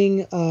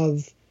beginning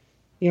of,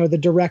 the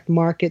direct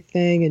market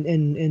thing.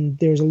 And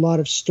there's a lot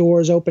of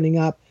stores opening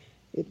up.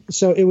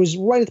 So it was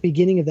right at the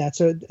beginning of that.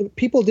 So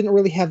people didn't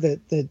really have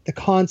the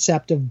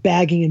concept of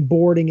bagging and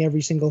boarding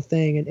every single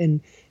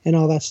thing and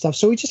all that stuff.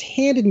 So he just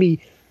handed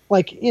me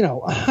like,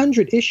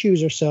 100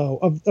 issues or so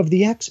of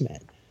the X-Men.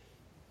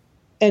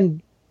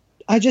 And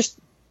I just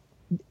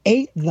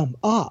ate them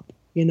up.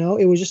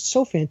 It was just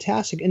so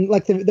fantastic. And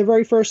like the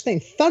very first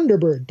thing,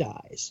 Thunderbird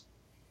dies.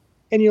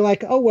 and you're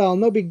like, oh well,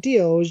 no big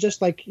deal. It was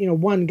just like, you know,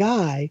 one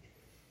guy.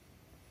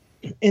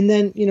 And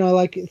then, you know,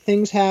 like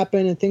things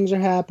happen and things are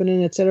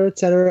happening, et cetera, et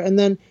cetera. And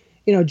then,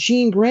 you know,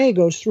 Jean Grey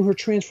goes through her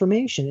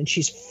transformation and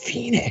she's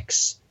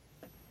Phoenix.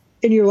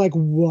 And you're like,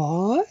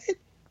 what?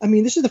 I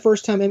mean, this is the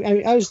first time. I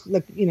mean, I was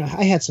like, you know,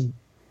 I had some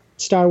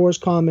Star Wars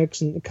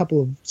comics and a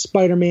couple of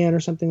Spider-Man or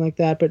something like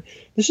that. But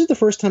this is the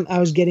first time I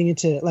was getting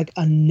into like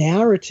a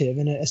narrative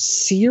and a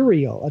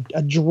serial,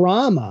 a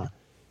drama.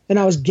 And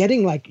I was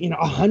getting like, you know,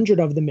 100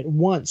 of them at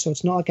once. So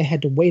it's not like I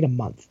had to wait a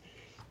month.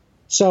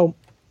 So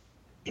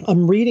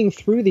I'm reading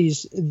through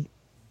these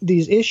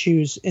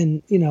issues,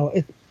 and you know,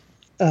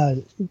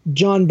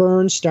 John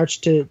Byrne starts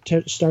to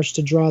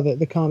draw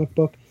the comic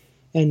book,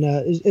 and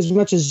as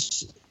much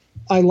as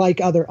I like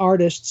other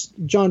artists,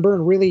 John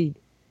Byrne really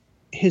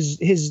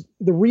the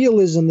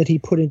realism that he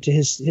put into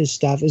his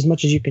stuff, as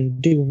much as you can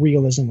do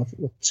realism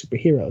with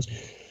superheroes,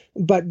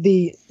 but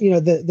the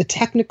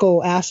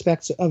technical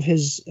aspects of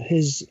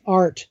his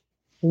art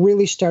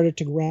really started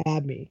to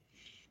grab me,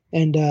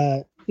 and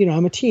you know,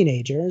 I'm a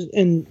teenager,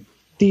 and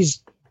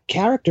these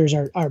characters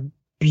are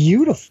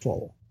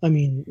beautiful. I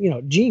mean, you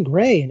know, Jean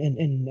Grey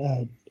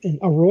and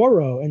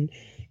Aurora, and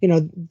you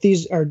know,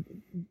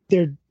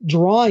 they're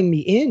drawing me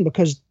in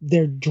because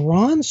they're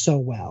drawn so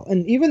well.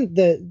 And even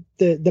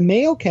the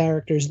male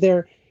characters,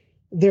 they're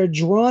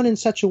drawn in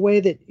such a way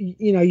that,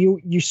 you know,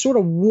 you sort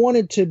of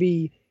wanted to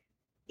be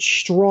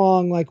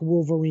strong like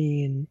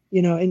Wolverine,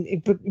 you know,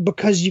 and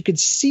because you could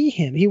see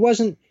him. He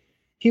wasn't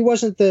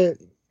the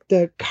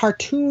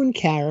cartoon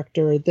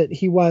character that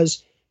he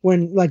was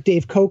when like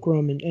Dave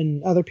Cockrum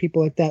and other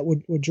people like that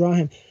would draw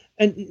him.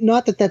 And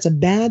not that that's a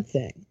bad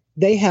thing.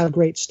 They have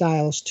great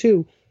styles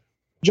too.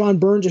 John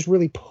Byrne just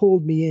really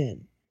pulled me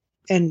in.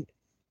 And,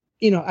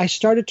 you know, I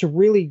started to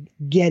really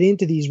get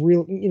into these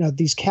real, you know,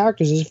 these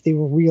characters as if they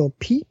were real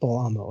people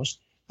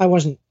almost. I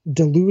wasn't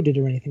deluded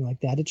or anything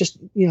like that. It just,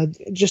 you know,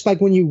 just like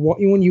when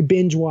you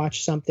binge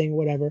watch something,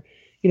 whatever,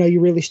 you know, you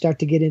really start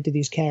to get into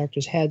these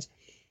characters' heads.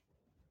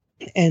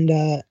 And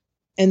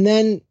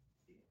then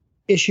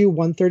issue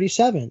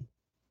 137,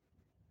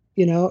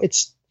 you know,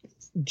 it's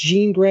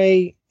Jean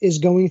Grey is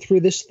going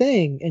through this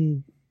thing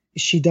and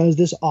she does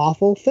this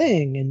awful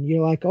thing, and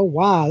you're like, oh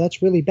wow,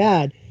 that's really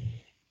bad,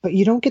 but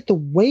you don't get the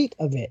weight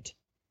of it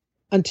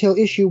until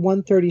issue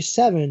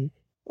 137,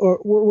 or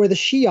where the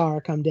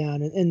Shi'ar come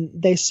down and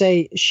they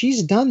say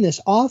she's done this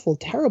awful,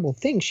 terrible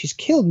thing. She's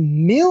killed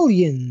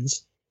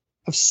millions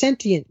of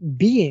sentient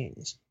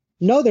beings.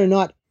 No, they're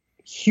not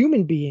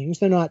human beings.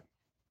 They're not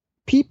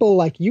people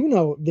like, you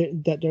know,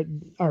 that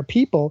are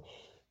people,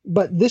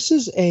 but this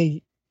is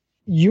a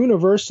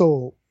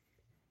universal,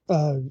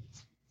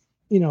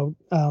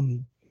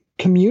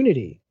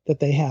 community that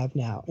they have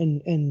now.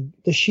 And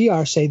the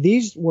Shi'ar say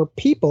these were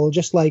people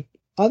just like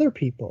other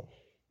people.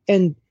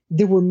 And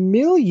there were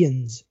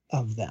millions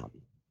of them.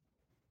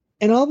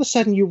 And all of a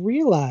sudden you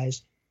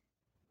realize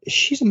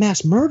she's a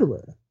mass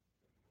murderer,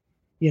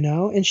 you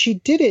know, and she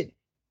did it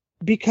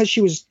because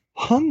she was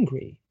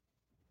hungry.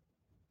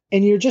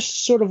 And you're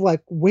just sort of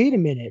like, wait a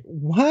minute,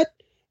 what?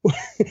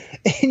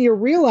 And you're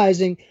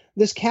realizing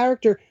this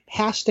character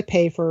has to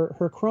pay for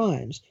her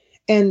crimes.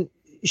 And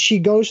she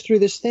goes through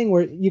this thing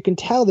where you can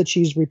tell that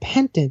she's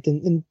repentant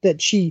and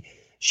that she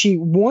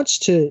wants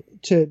to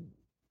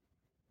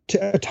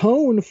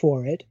atone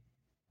for it,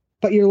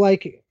 but you're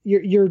like,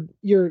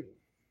 you're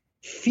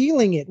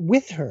feeling it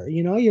with her,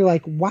 you know, you're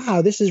like,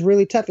 wow, this is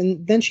really tough.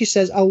 And then she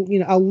says, I'll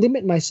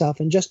limit myself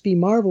and just be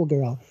Marvel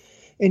Girl.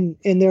 And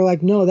they're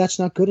like, no, that's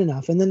not good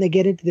enough. And then they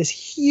get into this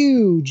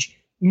huge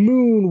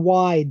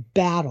moon-wide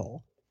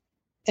battle,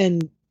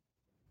 and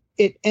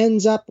it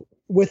ends up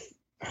with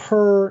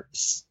her,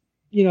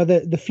 you know,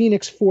 the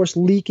Phoenix Force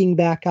leaking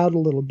back out a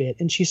little bit.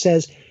 And she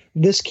says,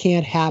 this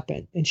can't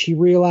happen. And she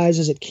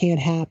realizes it can't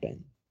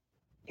happen.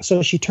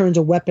 So she turns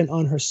a weapon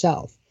on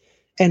herself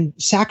and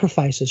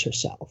sacrifices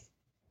herself.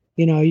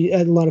 You know,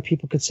 a lot of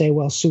people could say,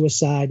 well,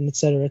 suicide and et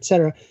cetera, et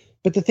cetera.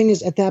 But the thing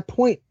is, at that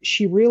point,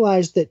 she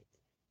realized that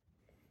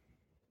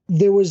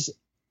there was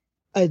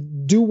a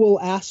dual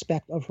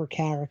aspect of her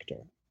character.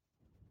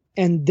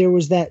 And there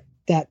was that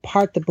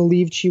part that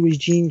believed she was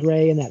Jean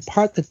Grey and that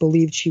part that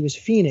believed she was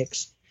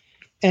Phoenix.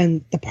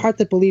 And the part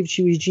that believed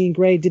she was Jean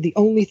Grey did the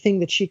only thing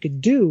that she could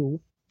do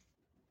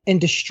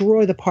and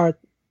destroy the part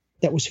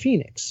that was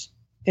Phoenix.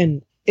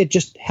 And it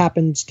just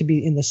happens to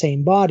be in the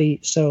same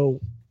body.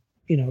 So,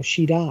 you know,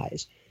 she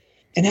dies.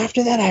 And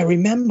after that, I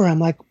remember, I'm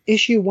like,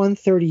 issue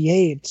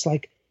 138, it's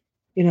like,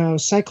 you know,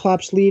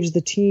 Cyclops leaves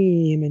the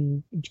team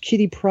and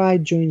Kitty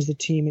Pryde joins the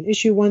team, and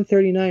issue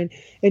 139.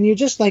 And you're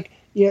just like,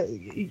 yeah,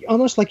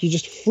 almost like you're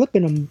just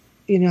flipping them.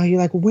 You know, you're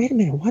like, wait a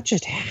minute, what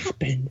just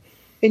happened?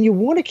 And you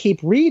want to keep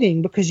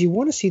reading because you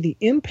want to see the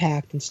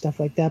impact and stuff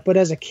like that. But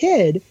as a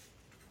kid,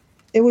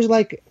 it was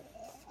like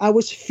I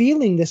was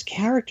feeling this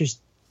character's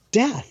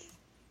death,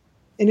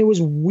 and it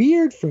was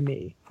weird for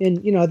me.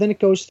 And, you know, then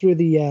it goes through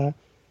the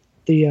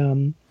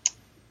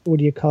what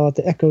do you call it?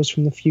 The echoes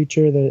from the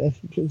future,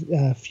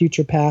 the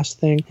future past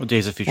thing. Well,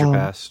 Days of Future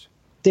Past.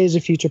 Days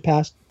of Future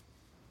Past.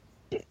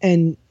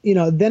 And,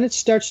 then it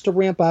starts to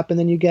ramp up, and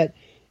then you get,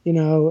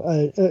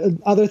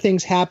 other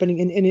things happening,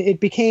 and it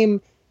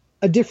became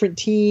a different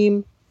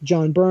team.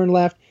 John Byrne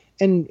left,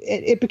 and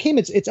it became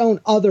its own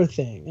other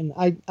thing.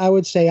 And I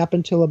would say up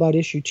until about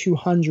issue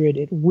 200,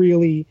 it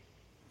really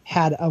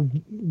had a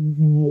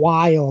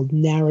wild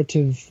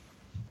narrative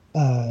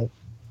to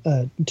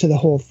the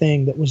whole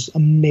thing that was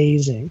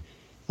amazing.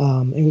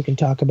 And we can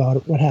talk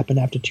about what happened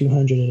after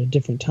 200 at a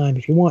different time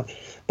if you want.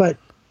 But,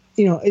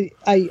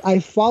 I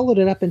followed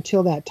it up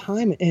until that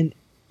time, and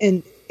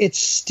it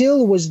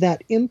still was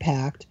that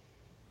impact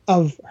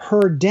of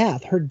her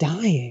death, her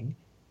dying.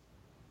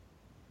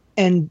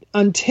 And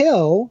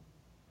until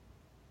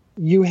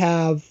you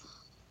have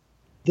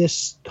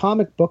this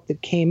comic book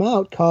that came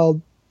out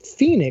called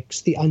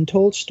Phoenix, The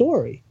Untold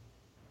Story.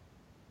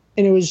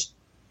 And it was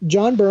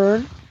John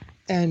Byrne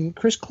and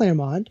Chris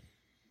Claremont,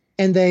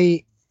 and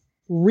they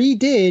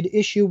redid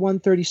issue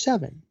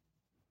 137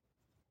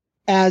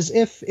 as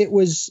if it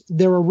was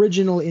their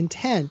original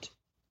intent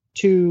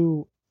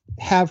to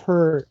have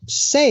her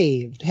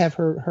saved, have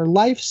her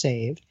life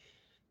saved,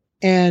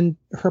 and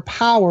her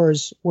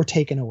powers were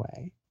taken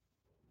away.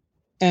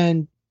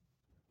 And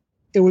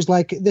it was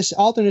like this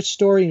alternate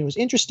story, and it was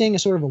interesting, a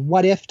sort of a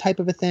what if type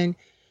of a thing.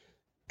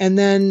 And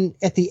then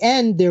at the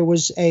end, there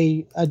was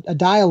a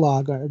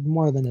dialogue, or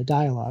more than a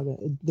dialogue.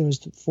 There was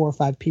 4 or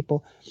 5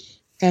 people,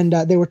 and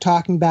they were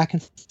talking back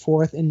and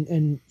forth,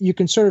 and you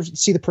can sort of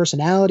see the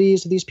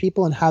personalities of these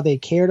people and how they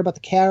cared about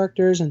the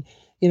characters, and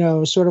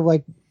sort of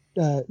like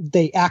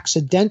they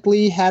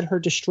accidentally had her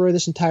destroy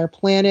this entire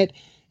planet,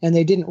 and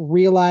they didn't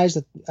realize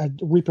that a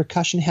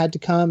repercussion had to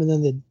come. And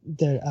then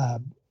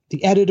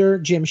the editor,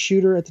 Jim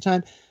Shooter at the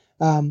time,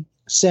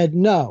 said,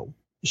 no,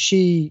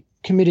 she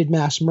committed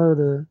mass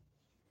murder.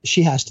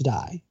 She has to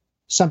die.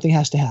 Something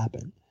has to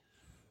happen.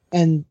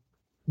 And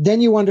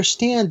then you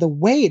understand the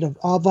weight of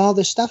all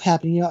this stuff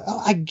happening.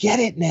 I get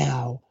it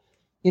now.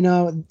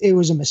 It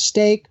was a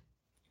mistake.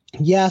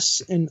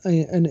 Yes, in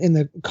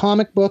the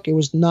comic book, it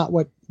was not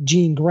what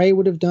Jean Grey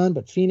would have done,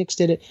 but Phoenix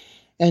did it.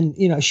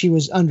 And, she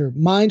was under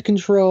mind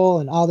control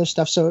and all this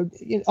stuff. So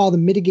all the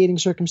mitigating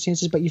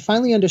circumstances, but you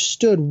finally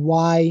understood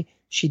why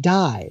she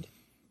died.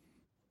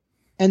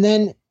 And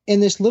then in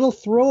this little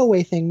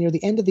throwaway thing near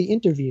the end of the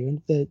interview,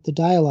 the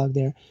dialogue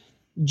there,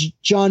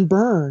 John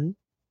Byrne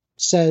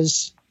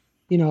says,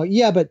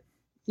 yeah, but,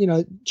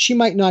 she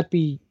might not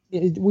be,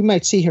 we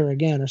might see her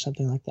again or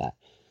something like that.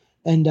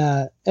 And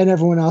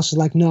everyone else is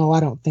like, no,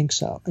 I don't think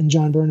so. And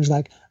John Byrne is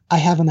like, I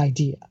have an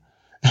idea.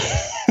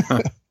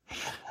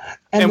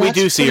 And we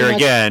do see her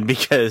again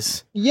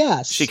because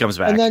yes, she comes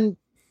back. And then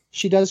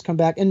she does come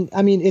back. And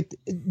I mean,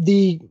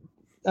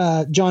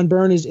 John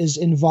Byrne is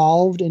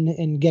involved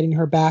in getting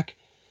her back.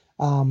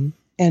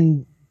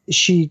 And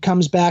she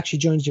comes back, she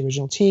joins the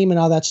original team and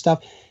all that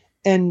stuff.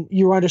 And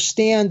you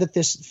understand that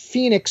this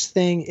Phoenix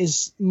thing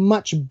is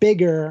much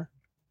bigger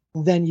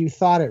than you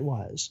thought it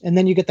was. And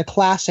then you get the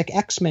classic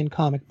X-Men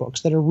comic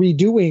books that are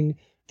redoing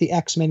the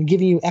X-Men,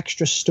 giving you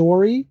extra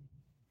story.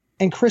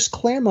 And Chris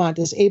Claremont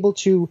is able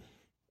to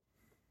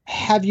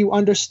have you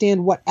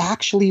understand what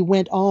actually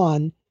went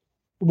on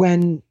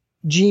when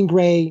Jean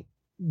Grey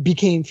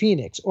became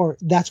Phoenix, or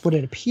that's what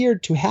it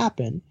appeared to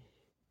happen.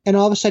 And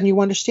all of a sudden you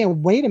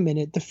understand, wait a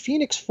minute, the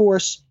Phoenix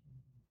Force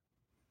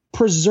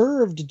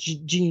preserved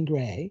Jean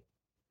Grey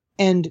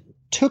and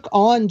took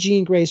on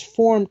Jean Grey's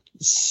form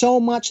so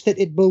much that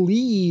it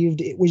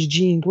believed it was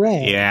Jean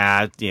Grey.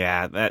 Yeah,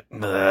 that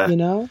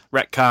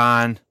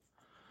retcon.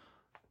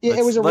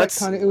 It was a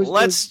retcon.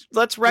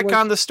 Let's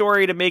retcon the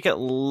story to make it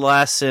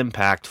less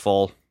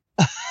impactful.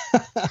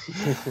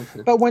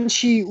 But when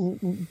she,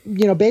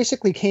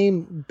 basically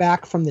came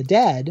back from the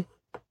dead,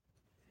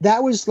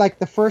 that was like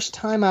the first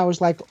time I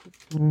was like,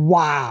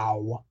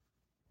 wow,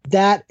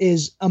 that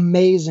is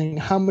amazing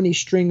how many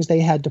strings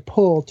they had to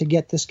pull to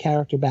get this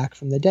character back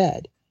from the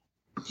dead.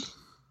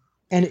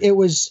 And it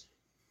was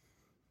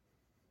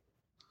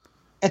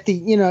at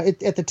the,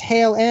 at the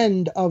tail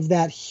end of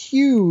that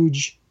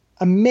huge,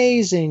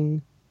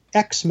 amazing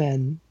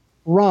X-Men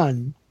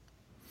run.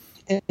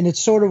 And it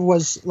sort of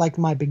was like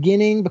my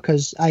beginning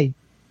because I,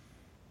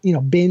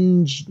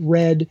 binge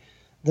read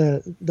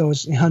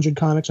those 100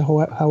 comics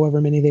or however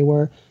many they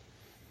were.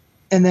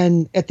 And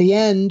then at the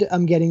end,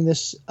 I'm getting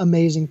this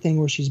amazing thing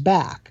where she's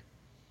back.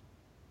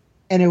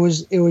 And it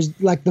was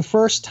like the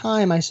first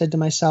time I said to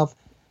myself,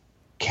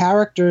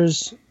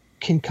 characters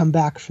can come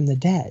back from the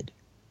dead.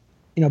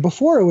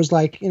 Before it was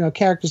like,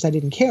 characters I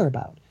didn't care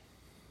about.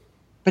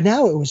 But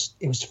now it was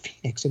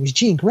Phoenix. It was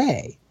Jean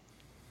Grey.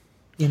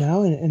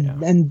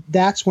 And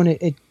that's when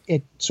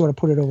it sort of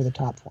put it over the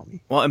top for me.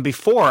 Well, and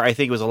before, I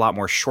think it was a lot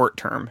more short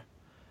term.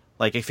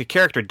 Like, if a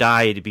character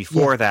died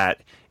before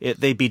that,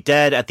 they'd be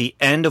dead at the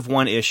end of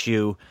one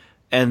issue,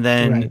 and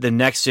then the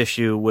next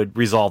issue would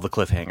resolve the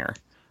cliffhanger.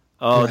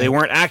 Oh, they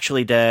weren't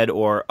actually dead,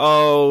 or,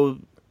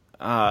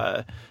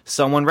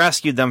 someone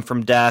rescued them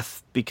from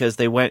death because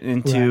they went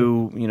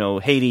into,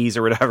 Hades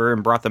or whatever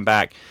and brought them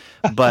back.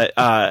 But,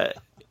 I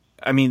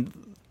mean,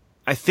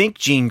 I think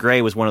Jean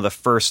Grey was one of the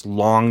first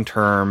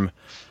long-term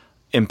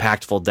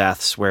impactful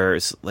deaths, where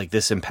it's like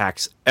this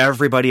impacts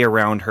everybody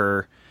around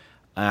her,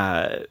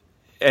 and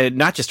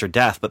not just her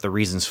death, but the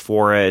reasons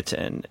for it,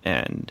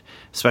 and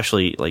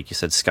especially, like you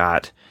said,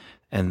 Scott.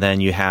 And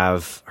then you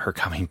have her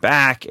coming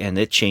back, and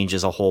it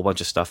changes a whole bunch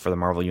of stuff for the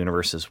Marvel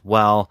Universe as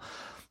well.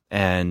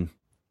 And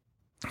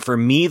for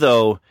me,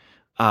 though,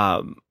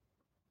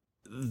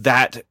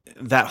 that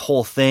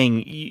whole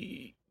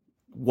thing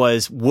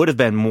would have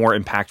been more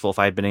impactful if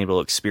I had been able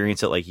to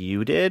experience it like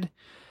you did.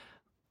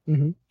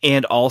 Mm-hmm.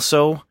 And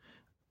also,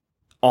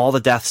 all the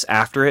deaths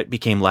after it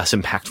became less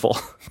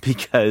impactful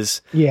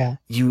because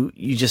you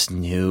just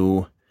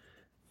knew.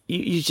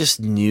 You just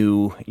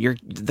knew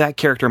that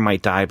character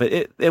might die, but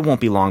it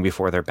won't be long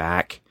before they're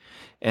back.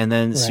 And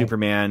then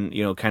Superman,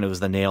 kind of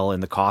was the nail in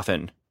the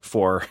coffin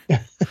for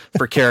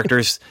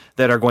characters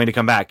that are going to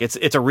come back.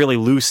 It's a really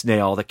loose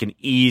nail that can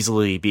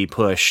easily be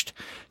pushed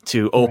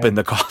to open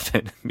the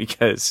coffin,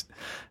 because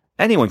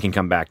anyone can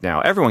come back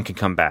now. Everyone can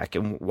come back.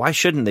 And why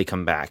shouldn't they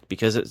come back?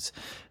 Because it's,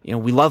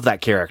 we love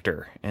that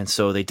character. And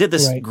so they did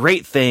this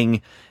great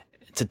thing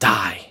to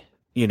die,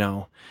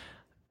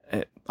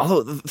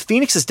 Although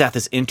Phoenix's death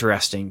is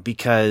interesting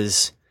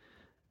because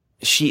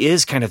she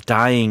is kind of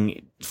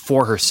dying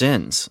for her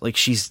sins. Like,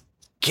 she's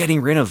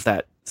getting rid of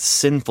that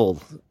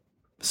sinful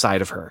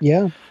side of her.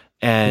 Yeah.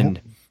 And,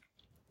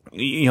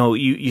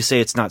 you say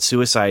it's not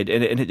suicide,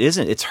 and it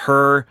isn't. It's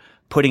her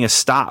putting a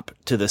stop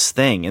to this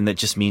thing. And that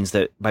just means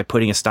that by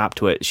putting a stop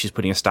to it, she's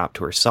putting a stop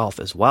to herself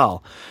as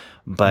well.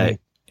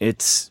 But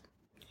it's,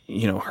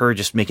 her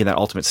just making that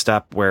ultimate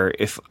step where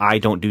if I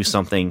don't do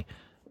something,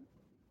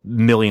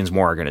 millions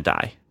more are going to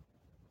die.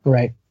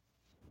 Right.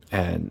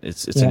 And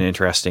it's an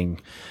interesting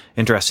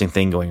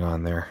thing going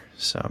on there.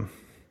 So,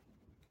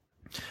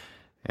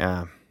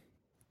 yeah.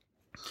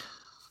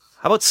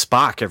 How about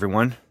Spock,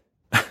 everyone?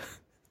 I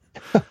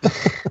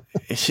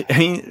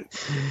mean,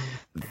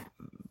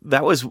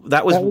 that was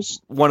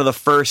one of the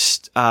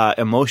first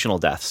emotional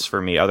deaths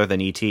for me, other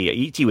than E.T.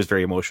 E.T. was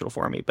very emotional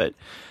for me, but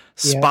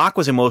Spock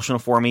was emotional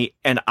for me,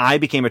 and I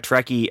became a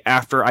Trekkie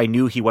after I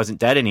knew he wasn't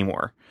dead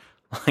anymore.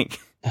 Like,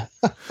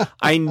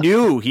 I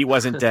knew he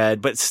wasn't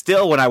dead, but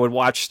still, when I would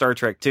watch Star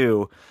Trek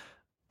 2,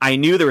 I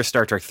knew there was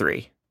Star Trek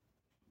 3,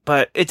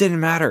 but it didn't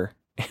matter.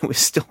 It was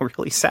still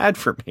really sad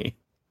for me.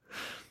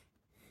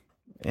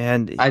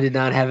 And I did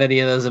not have any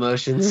of those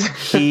emotions.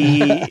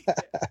 He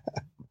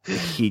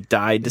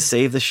died to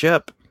save the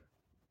ship.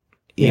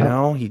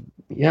 Because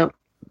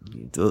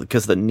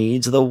the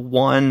needs of the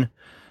one,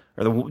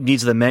 or the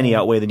needs of the many,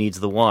 outweigh the needs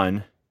of the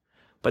one.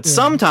 But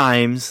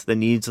sometimes the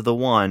needs of the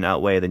one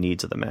outweigh the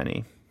needs of the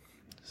many.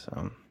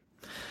 So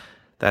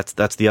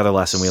that's the other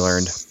lesson we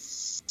learned.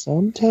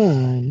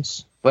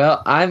 Sometimes.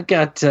 Well, I've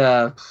got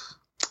an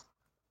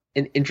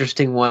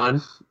interesting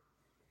one.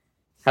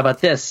 How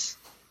about this?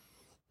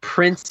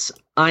 Prince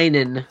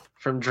Einan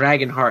from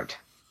Dragonheart.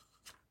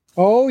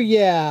 Oh,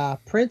 yeah.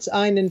 Prince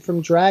Einan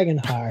from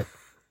Dragonheart.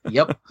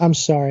 Yep. I'm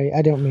sorry.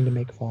 I don't mean to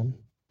make fun.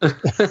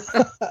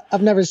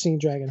 I've never seen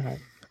Dragonheart.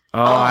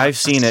 Oh, I've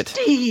seen it.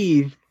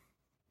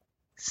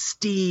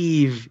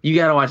 Steve, you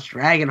got to watch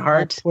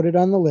Dragonheart. I'll put it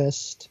on the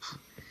list.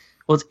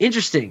 Well, it's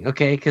interesting,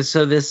 okay? Because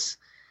so this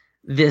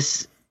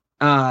this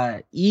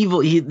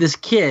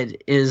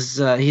kid is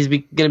he's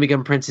going to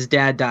become prince. His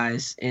dad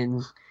dies,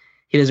 and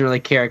he doesn't really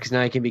care because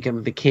now he can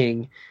become the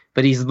king.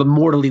 But he's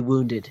mortally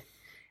wounded,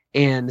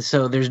 and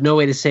so there's no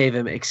way to save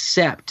him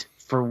except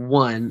for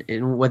one.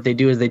 And what they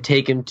do is they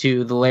take him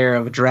to the lair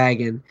of a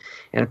dragon,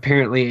 and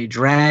apparently a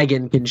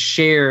dragon can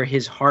share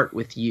his heart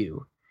with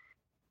you.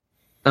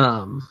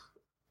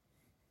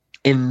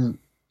 And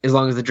as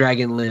long as the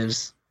dragon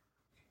lives,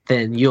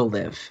 then you'll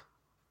live.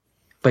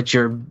 But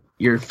your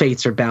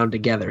fates are bound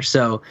together.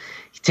 So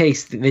they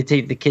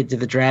take the kid to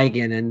the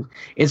dragon, and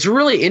it's a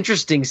really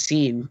interesting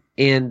scene.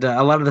 And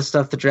a lot of the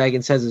stuff the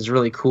dragon says is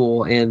really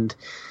cool. And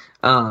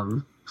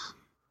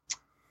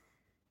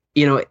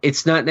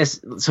it's not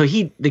necessarily. So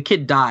the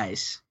kid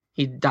dies.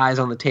 He dies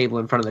on the table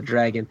in front of the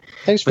dragon.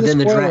 Thanks for the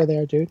spoiler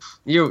there, dude.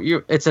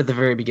 It's at the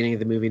very beginning of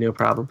the movie, no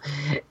problem.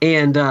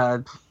 And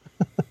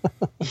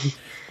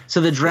so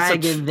the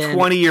dragon it's a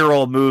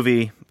 20-year-old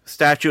movie.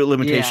 Statute of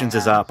limitations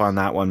is up on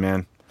that one,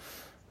 man.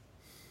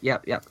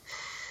 Yep.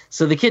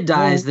 So the kid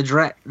dies. The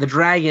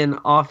dragon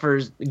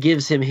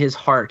gives him his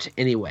heart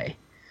anyway,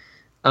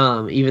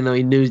 even though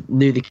he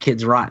knew the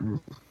kid's rotten,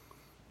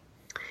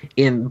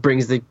 and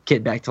brings the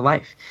kid back to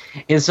life.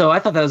 And so I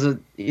thought that was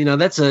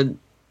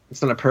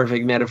it's not a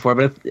perfect metaphor,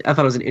 but I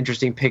thought it was an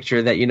interesting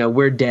picture that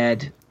we're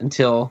dead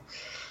until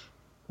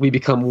we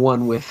become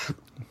one with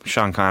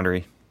Sean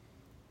Connery.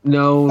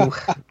 No,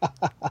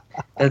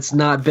 that's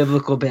not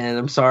biblical, Ben.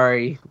 I'm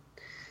sorry,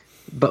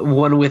 but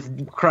one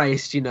with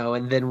Christ,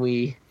 and then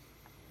we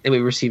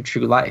receive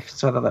true life.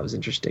 So I thought that was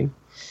interesting.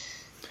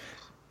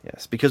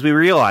 Yes, because we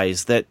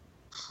realize that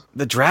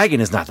the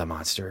dragon is not the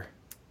monster;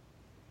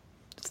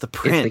 it's the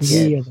prince.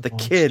 The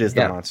kid is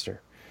the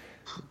monster.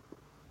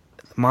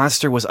 The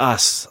monster was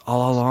us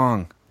all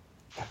along.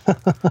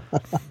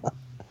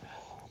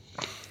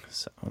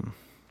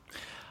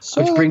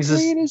 So which brings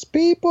us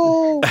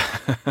people.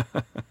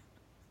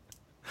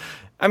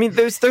 I mean,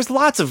 there's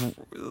lots of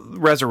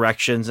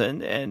resurrections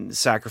and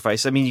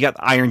sacrifice. I mean, you got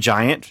the Iron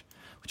Giant,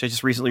 which I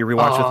just recently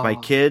rewatched with my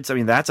kids. I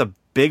mean, that's a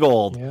big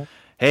old,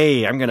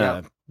 hey, I'm going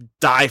to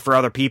die for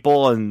other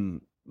people,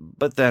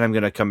 but then I'm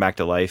going to come back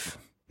to life.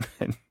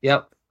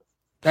 Yep.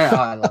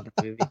 I love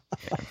that movie.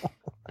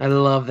 I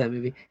love that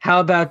movie. How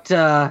about,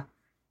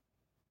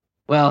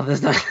 well,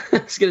 there's not, I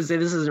was going to say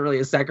this isn't really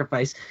a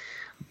sacrifice,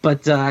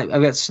 but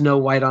I've got Snow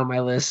White on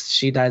my list.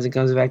 She dies and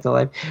comes back to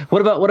life.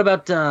 What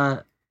about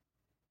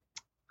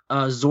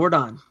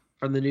Zordon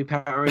from the new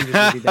Power Rangers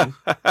movie then?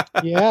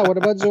 Yeah, what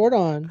about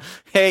Zordon?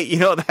 Hey,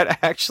 that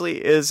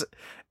actually is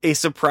a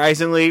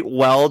surprisingly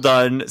well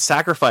done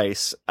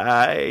sacrifice.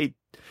 I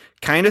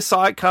kind of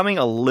saw it coming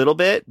a little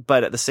bit,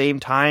 but at the same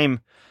time,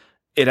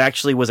 it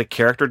actually was a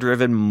character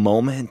driven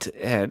moment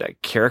and a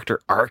character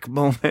arc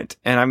moment.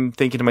 And I'm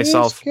thinking to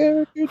myself,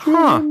 they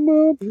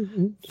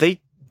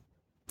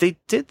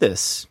did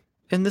this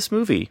in this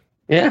movie.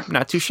 Yeah.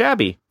 Not too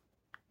shabby.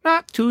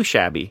 Not too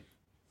shabby.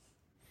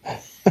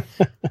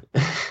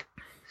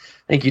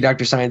 Thank you,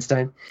 Dr.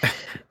 Seinstein.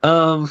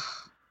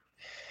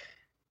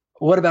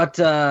 What about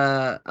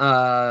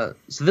so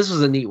this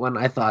was a neat one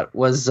I thought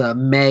was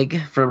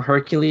Meg from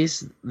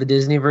Hercules, the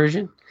Disney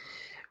version,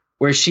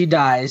 where she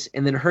dies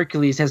and then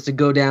Hercules has to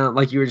go down,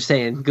 like you were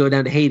saying, go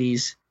down to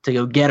Hades to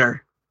go get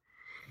her.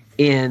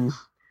 And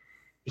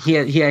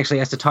he actually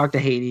has to talk to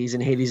Hades,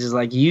 and Hades is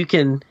like, you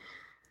can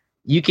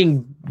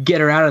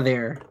get her out of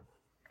there.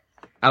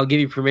 I'll give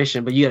you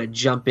permission, but you got to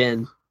jump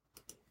in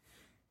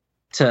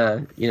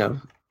to,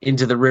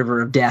 into the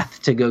river of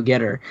death to go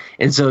get her.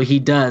 And so he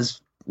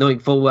does, knowing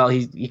full well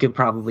he could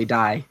probably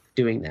die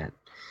doing that.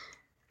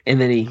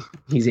 And then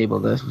he's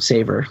able to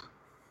save her.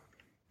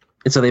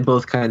 And so they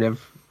both kind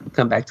of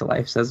come back to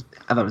life. So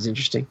I thought it was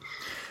interesting.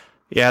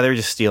 Yeah, they're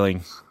just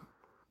stealing.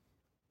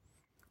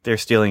 They're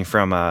stealing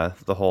from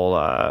the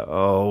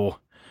whole,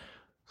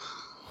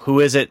 who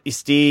is it,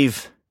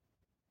 Steve?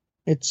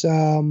 It's,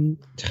 oh,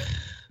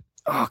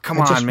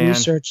 come on, man. I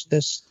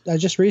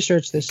just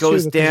researched this.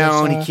 Goes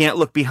down, he can't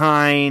look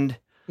behind.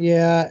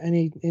 Yeah,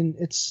 and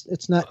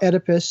it's not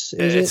Oedipus,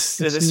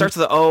 is it? It starts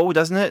with the O,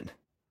 doesn't it?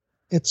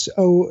 It's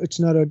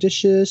not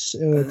Odysseus.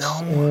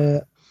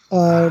 No.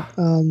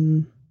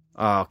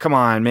 Oh, come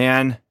on,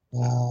 man.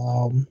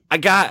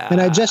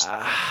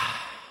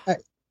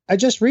 I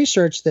just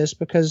researched this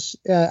because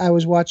I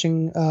was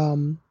watching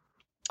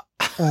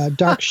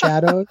Dark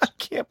Shadows. I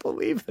can't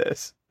believe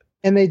this.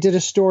 And they did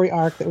a story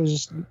arc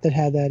that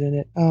had that in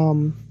it.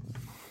 Oh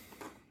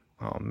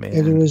man!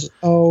 It was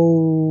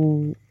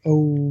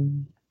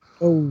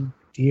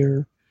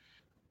dear.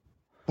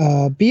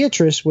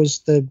 Beatrice was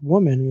the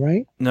woman,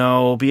 right?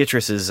 No,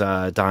 Beatrice is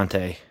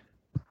Dante.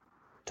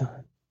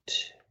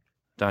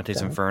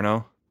 Dante's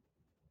Inferno.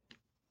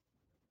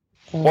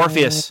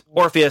 Orpheus.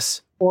 Yeah,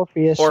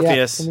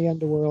 in the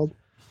underworld.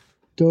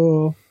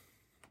 Duh.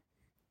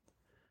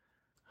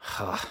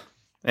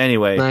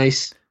 Anyway.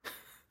 Nice.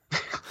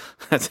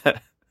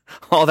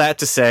 All that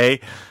to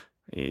say,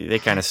 they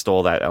kind of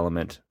stole that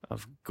element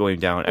of going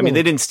down. I mean,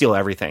 they didn't steal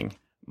everything,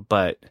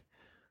 but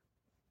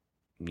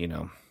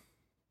Hercules.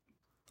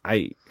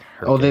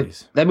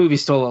 That movie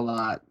stole a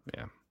lot.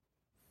 Yeah.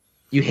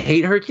 You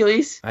hate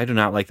Hercules? I do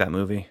not like that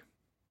movie.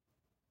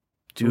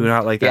 Do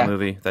not like that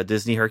movie. That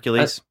Disney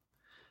Hercules.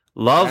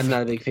 I'm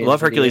not a big fan.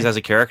 Love Hercules as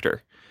a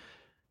character,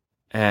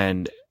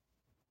 and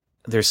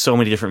there's so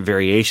many different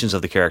variations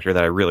of the character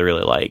that I really,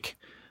 really like.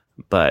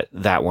 But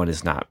that one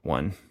is not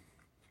one.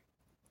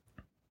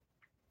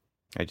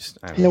 I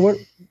don't know.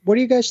 What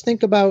do you guys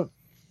think about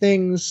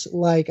things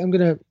like, I'm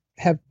going to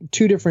have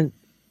two different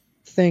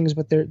things,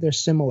 but they're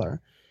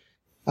similar.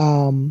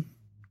 Things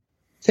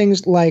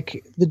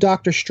like the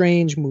Doctor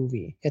Strange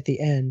movie at the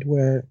end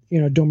where,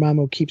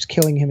 Dormammu keeps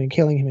killing him and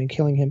killing him and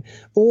killing him.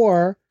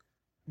 Or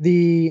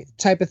the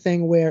type of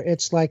thing where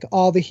it's like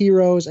all the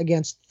heroes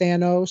against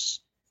Thanos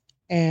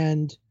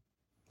and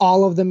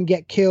all of them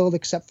get killed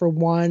except for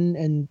one,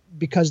 and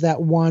because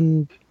that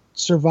one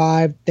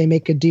survived, they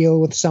make a deal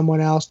with someone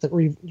else that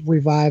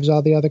revives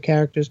all the other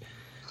characters.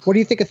 What do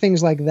you think of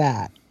things like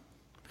that?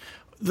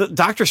 The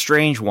Doctor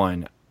Strange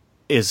one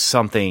is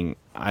something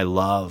I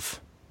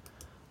love.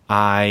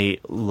 I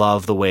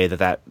love the way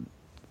that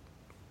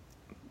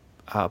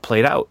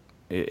played out.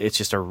 It's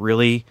just a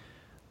really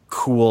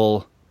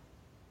cool,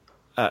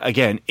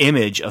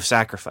 image of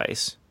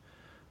sacrifice.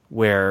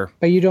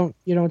 But you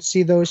don't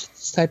see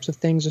those types of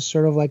things as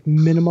sort of like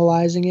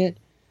minimalizing it.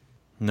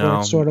 No,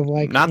 it's sort of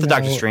like not the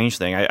Doctor Strange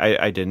thing.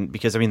 I didn't,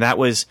 because that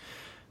was,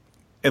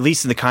 at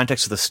least in the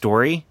context of the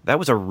story, that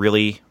was a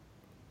really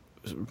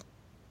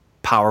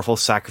powerful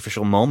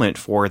sacrificial moment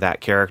for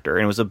that character,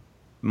 and it was a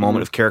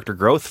moment of character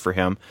growth for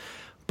him.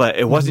 But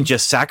it wasn't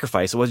just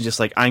sacrifice. It wasn't just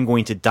like, I'm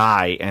going to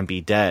die and be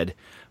dead,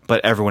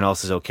 but everyone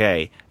else is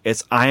okay.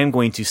 It's, I am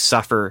going to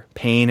suffer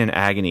pain and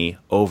agony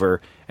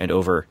over and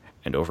over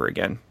and over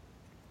again.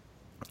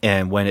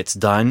 And when it's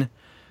done,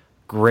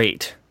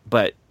 great.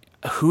 But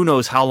who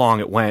knows how long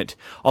it went.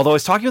 Although I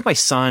was talking with my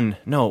son.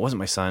 No, it wasn't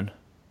my son.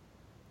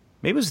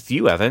 Maybe it was with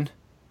you, Evan.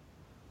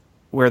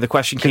 where the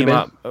question Could've came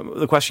up.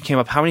 The question came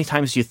up: how many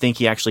times do you think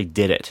he actually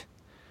did it?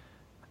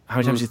 How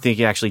many times do you think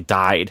he actually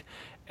died?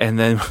 And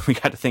then we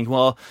got to think,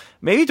 well,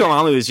 maybe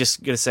Dormammu was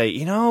just going to say,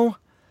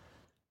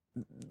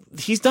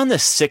 he's done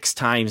this 6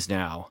 times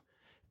now,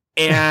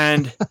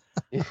 and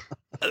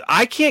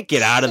I can't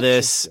get out of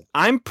this.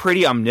 I'm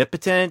pretty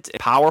omnipotent,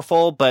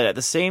 powerful, but at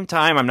the same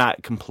time, I'm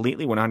not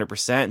completely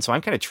 100%. And so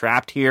I'm kind of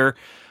trapped here,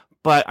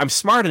 but I'm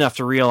smart enough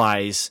to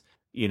realize,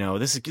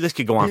 this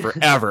could go on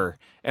forever,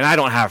 and I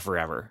don't have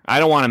forever. I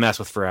don't want to mess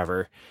with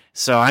forever.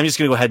 So I'm just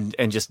going to go ahead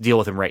and just deal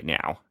with him right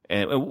now.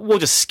 And we'll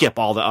just skip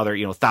all the other,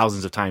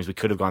 thousands of times we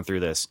could have gone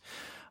through this.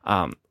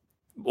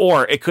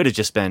 Or it could have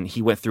just been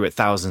he went through it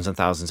thousands and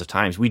thousands of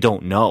times. We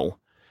don't know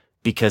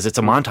because it's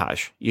a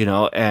montage,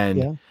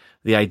 and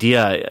the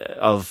idea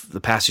of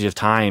the passage of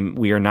time,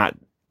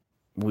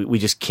 we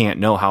just can't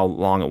know how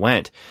long it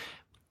went.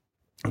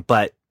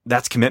 But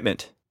that's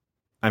commitment.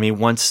 I mean,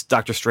 once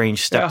Doctor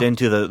Strange stepped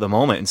into the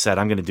moment and said,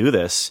 I'm going to do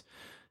this,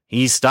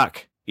 he's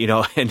stuck,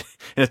 and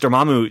if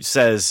Dormammu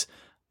says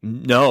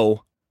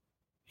no,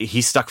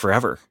 he's stuck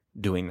forever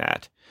doing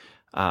that.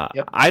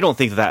 I don't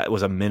think that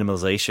was a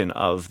minimalization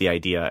of the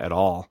idea at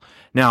all.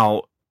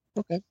 Now,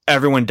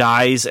 everyone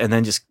dies and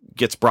then just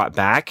gets brought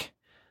back.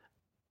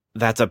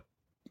 That's a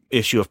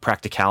issue of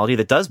practicality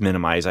that does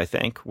minimize, I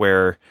think,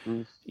 where,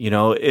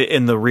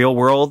 in the real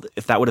world,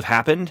 if that would have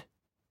happened,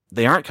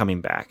 they aren't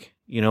coming back.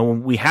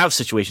 When we have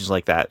situations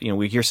like that,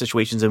 we hear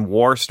situations in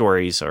war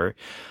stories or,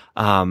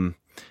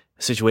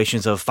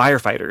 situations of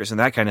firefighters and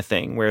that kind of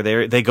thing where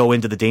they go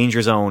into the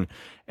danger zone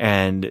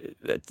and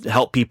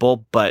help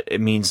people, but it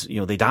means,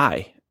 they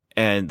die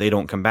and they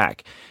don't come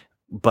back.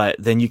 But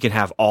then you can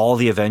have all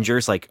the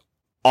Avengers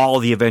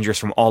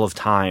from all of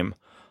time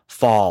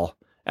fall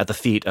at the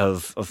feet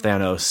of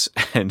Thanos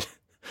and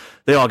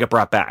they all get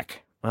brought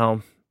back.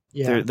 Well,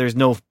 there's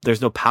no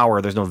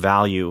power, there's no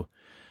value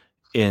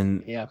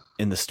in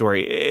the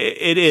story.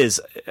 It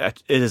is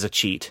a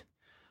cheat.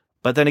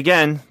 But then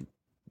again,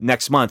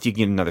 next month you can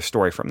get another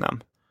story from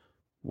them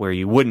where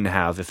you wouldn't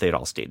have if they'd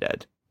all stayed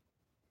dead.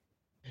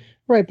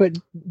 Right, but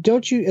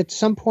don't you at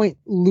some point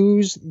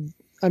lose?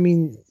 I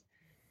mean,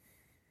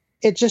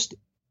 it just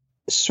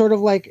sort of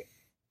like,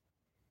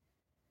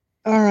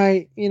 all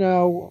right,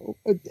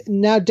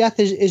 now death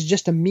is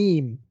just a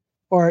meme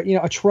or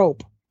a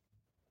trope.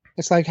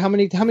 It's like how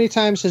many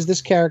times has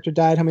this character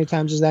died? How many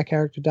times has that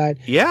character died?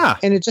 Yeah,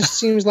 and it just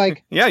seems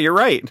like yeah, you're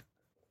right.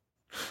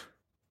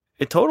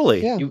 It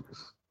totally. Yeah.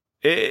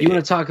 You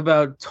want to talk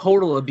about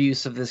total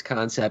abuse of this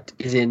concept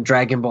is in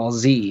Dragon Ball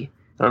Z.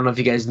 I don't know if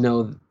you guys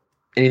know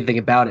anything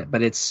about it,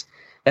 but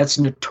that's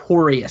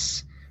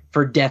notorious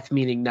for death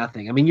meaning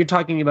nothing. I mean, you're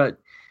talking about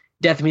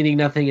death meaning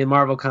nothing in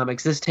Marvel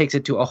Comics. This takes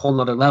it to a whole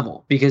nother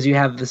level because you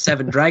have the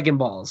 7 Dragon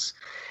Balls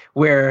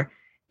where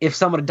if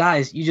someone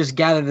dies, you just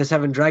gather the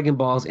 7 Dragon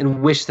Balls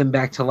and wish them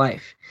back to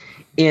life.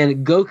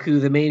 And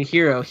Goku, the main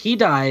hero, he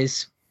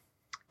dies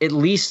at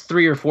least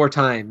 3 or 4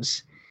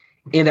 times.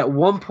 And at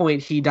one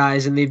point he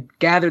dies and they've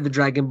gathered the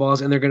Dragon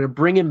Balls and they're going to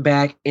bring him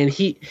back. And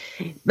he,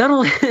 not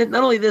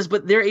only this,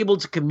 but they're able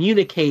to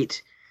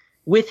communicate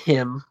with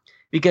him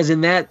because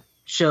in that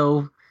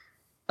show,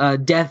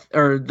 death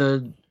or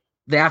the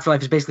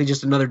afterlife is basically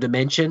just another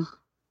dimension.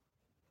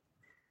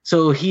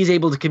 So he's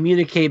able to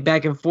communicate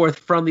back and forth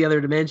from the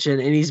other dimension.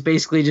 And he's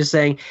basically just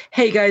saying,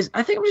 hey guys,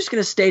 I think I'm just going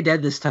to stay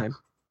dead this time.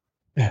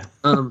 Yeah.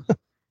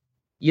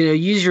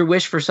 Use your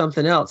wish for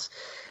something else.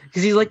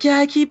 Because he's like, yeah,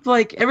 I keep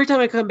every time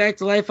I come back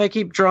to life, I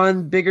keep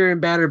drawing bigger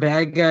and badder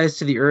bad guys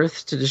to the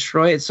earth to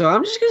destroy it. So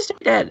I'm just gonna stay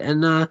dead,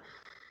 and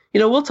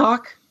we'll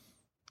talk,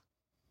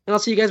 and I'll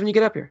see you guys when you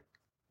get up here.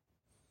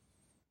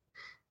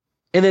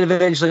 And then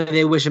eventually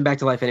they wish him back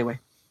to life anyway.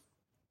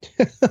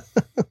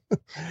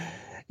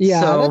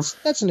 Yeah, so,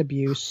 that's an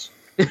abuse.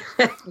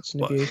 That's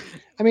an abuse.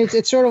 I mean,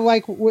 it's sort of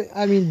like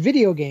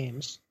video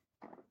games.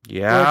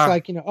 Yeah, where it's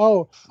like yep.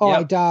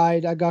 I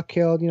died, I got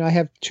killed. I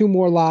have 2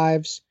 more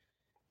lives.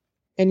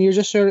 And you're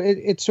just sort of,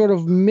 it sort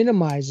of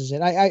minimizes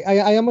it.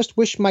 I almost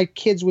wish my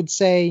kids would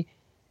say,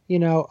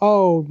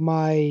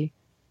 my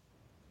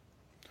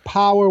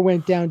power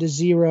went down to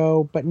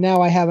 0, but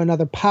now I have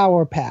another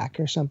power pack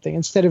or something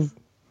instead of,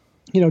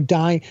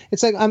 dying.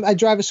 It's like I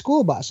drive a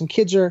school bus and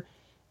kids are,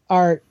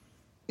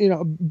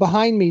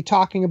 behind me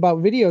talking about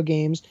video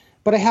games,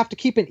 but I have to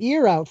keep an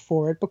ear out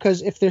for it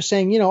because if they're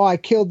saying, I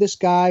killed this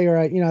guy or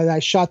I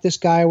shot this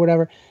guy or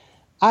whatever.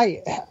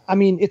 I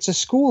mean, it's a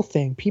school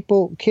thing.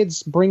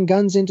 Kids bring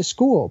guns into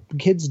school.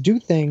 Kids do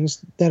things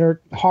that are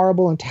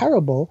horrible and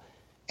terrible.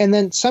 And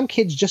then some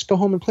kids just go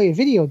home and play a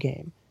video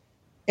game.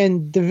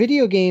 And the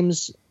video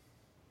games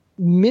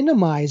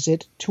minimize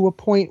it to a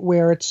point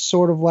where it's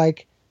sort of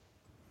like,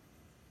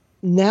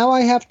 now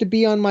I have to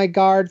be on my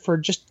guard for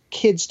just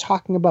kids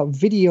talking about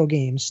video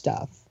game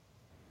stuff.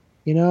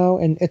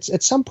 And it's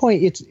at some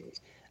point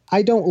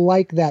I don't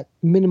like that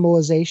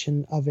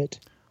minimalization of it.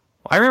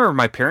 I remember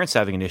my parents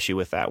having an issue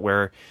with that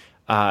where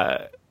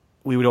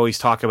we would always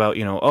talk about,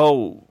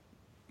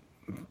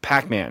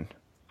 Pac-Man.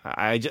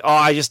 I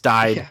just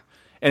died. Yeah.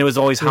 And it was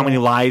always how many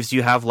lives do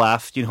you have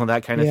left,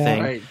 that kind of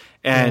thing. Right.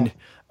 And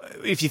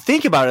if you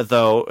think about it,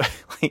 though,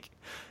 like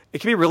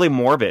it can be really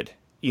morbid,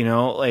 you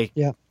know, like,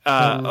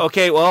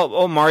 okay,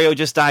 well, Mario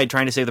just died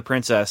trying to save the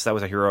princess. That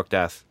was a heroic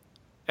death.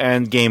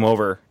 And game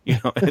over. You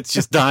know, it's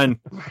just done.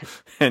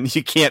 And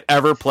you can't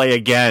ever play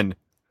again.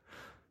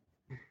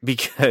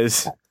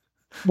 Because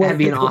that'd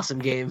be an awesome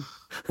game.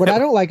 What I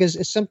don't like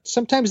is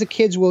sometimes the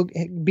kids will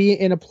be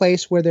in a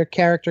place where their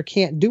character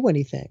can't do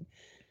anything.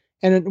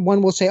 And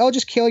one will say, oh,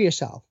 just kill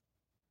yourself.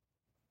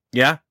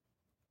 Yeah.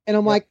 And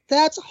I'm like,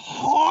 that's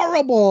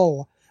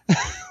horrible.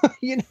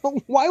 You know,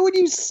 why would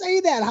you say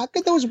that? How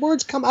could those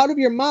words come out of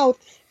your mouth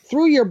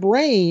through your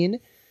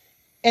brain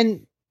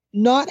and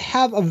not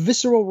have a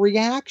visceral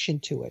reaction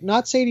to it?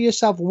 Not say to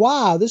yourself,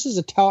 wow, this is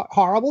a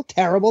horrible,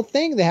 terrible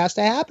thing that has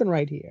to happen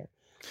right here.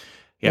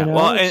 Yeah, you know?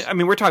 well, and, I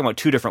mean, we're talking about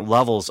two different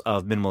levels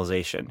of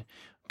minimalization,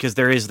 because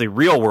there is the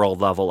real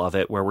world level of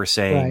it where we're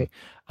saying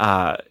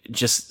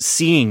just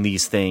seeing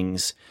these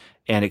things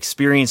and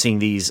experiencing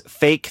these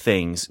fake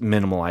things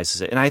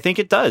minimalizes it. And I think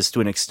it does to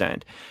an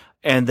extent.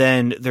 And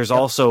then there's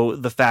also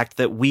the fact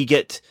that we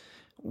get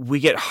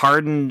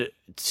hardened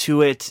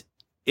to it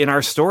in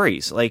our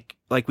stories. Like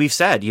we've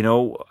said, you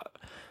know,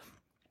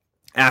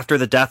 after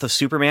the death of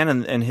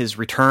Superman and his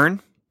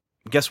return,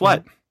 guess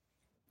what?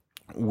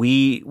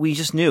 We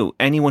just knew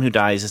anyone who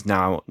dies is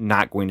now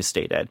not going to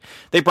stay dead.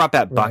 They brought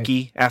back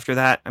Bucky after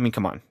that. I mean,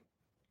 come on.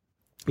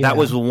 That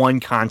was one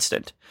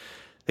constant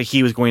that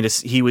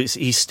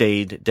he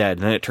stayed dead.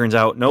 And then it turns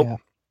out, nope,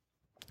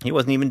 he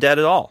wasn't even dead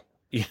at all,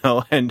 you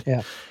know? And,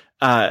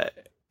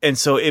 and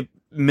so it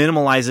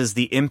minimalizes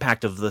the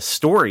impact of the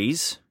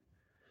stories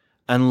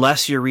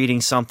unless you're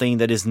reading something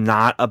that is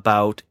not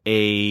about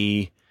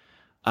a,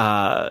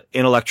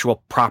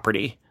 intellectual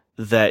property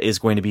that is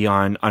going to be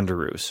on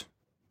Underoos.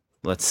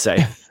 Let's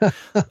say,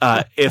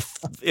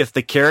 if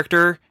the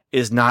character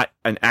is not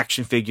an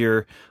action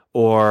figure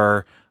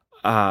or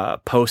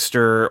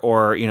poster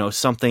or, you know,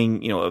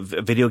 something, you know, a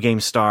video game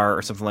star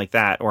or something like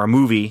that, or a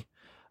movie,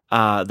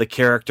 the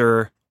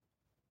character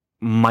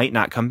might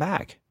not come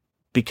back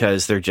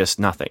because they're just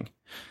nothing.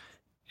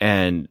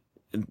 And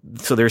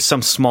so there's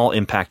some small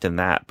impact in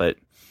that, but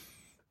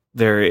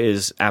there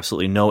is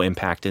absolutely no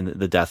impact in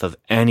the death of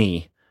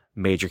any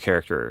major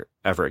character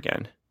ever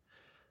again.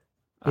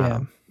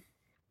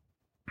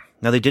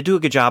 Now, they did do a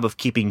good job of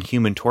keeping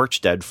Human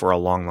Torch dead for a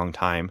long, long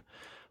time,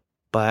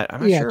 but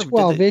I'm not sure.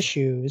 12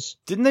 issues.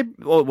 Didn't they?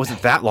 Well, was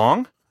it that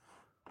long?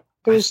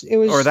 It was,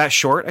 or that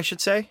short, I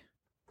should say.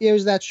 It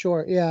was that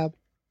short. Yeah.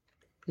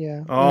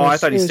 Oh, I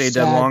thought he stayed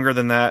dead longer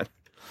than that.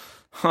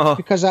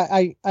 Because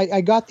I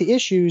got the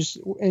issues,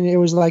 and it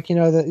was like, you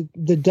know,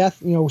 the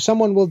death, you know,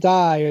 someone will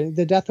die, or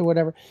the death or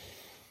whatever,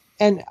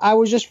 and I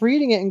was just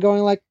reading it and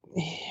going like,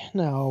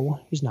 no,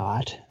 he's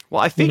not.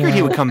 Well, I figured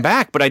he would come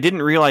back, but I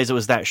didn't realize it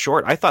was that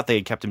short. I thought they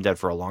had kept him dead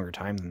for a longer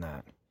time than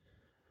that.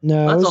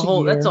 No,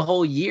 that's a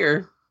whole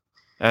year.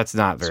 That's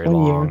not very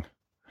long. Year.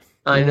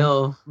 I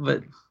know,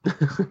 but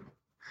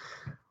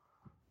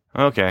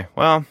okay,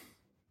 well.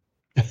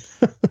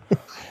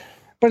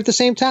 But at the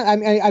same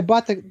time, I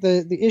bought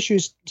the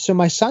issues so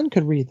my son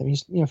could read them.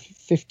 He's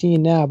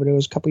 15 now, but it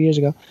was a couple years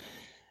ago,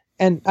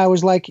 and I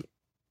was like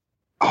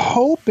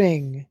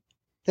hoping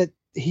that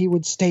he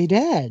would stay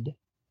dead.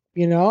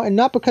 You know, and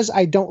not because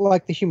I don't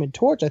like the Human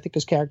Torch. I think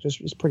his character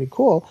is pretty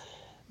cool.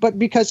 But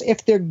because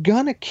if they're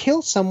going to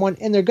kill someone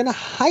and they're going to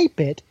hype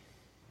it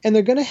and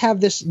they're going to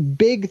have this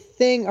big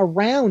thing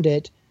around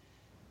it,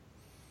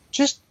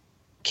 just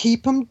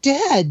keep him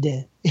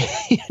dead.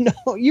 You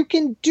know, you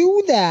can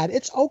do that.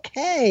 It's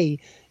okay.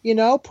 You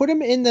know, put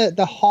him in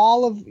the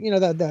hall of, you know,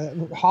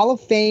 the Hall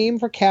of Fame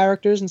for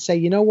characters and say,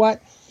 you know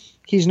what?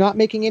 He's not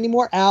making any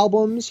more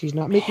albums. He's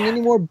not making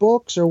any more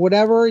books or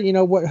whatever, you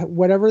know,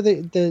 whatever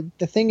the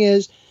thing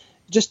is,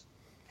 just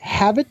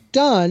have it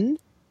done.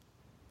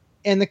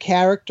 And the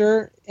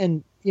character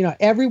and, you know,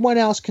 everyone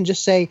else can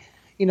just say,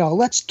 you know,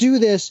 let's do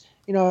this.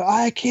 You know,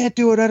 I can't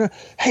do it.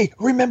 Hey,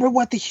 remember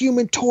what the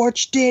Human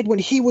Torch did when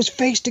he was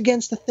faced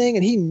against the thing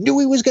and he knew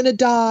he was going to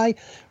die?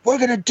 We're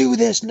going to do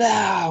this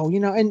now, you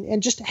know,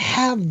 and just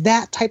have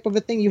that type of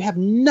a thing. You have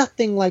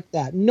nothing like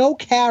that. No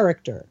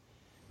character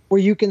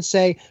where you can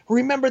say,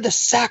 remember the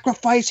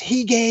sacrifice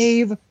he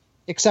gave,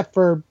 except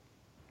for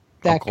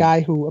that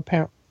guy who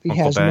apparently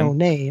has no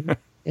name.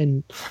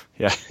 And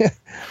yeah,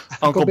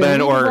 Uncle Ben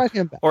or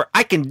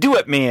I Can Do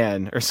It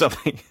Man or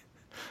something.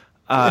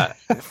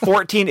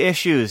 14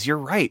 issues. You're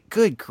right.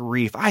 Good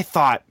grief. I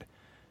thought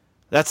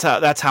that's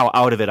how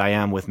out of it I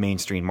am with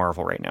mainstream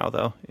Marvel right now,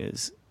 though,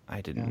 is I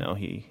didn't know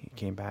he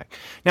came back.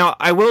 Now,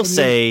 I will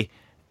say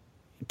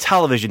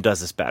television does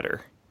this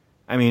better.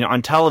 I mean,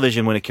 on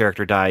television, when a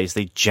character dies,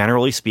 they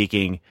generally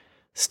speaking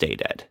stay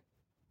dead.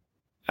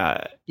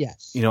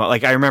 Yes. You know,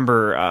 like I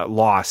remember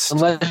Lost.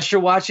 Unless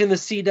you're watching the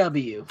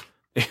CW.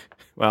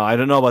 Well, I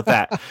don't know about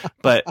that,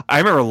 but I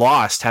remember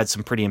Lost had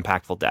some pretty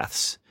impactful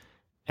deaths,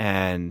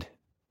 and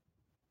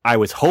I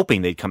was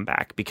hoping they'd come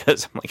back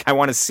because I'm like, I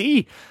want to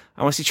see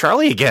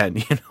Charlie again.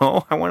 You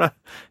know, I want to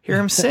hear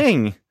him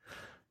sing.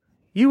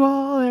 You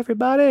all,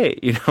 everybody.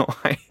 You know,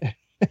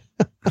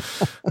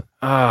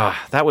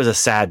 that was a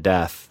sad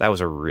death. That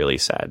was a really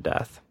sad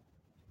death.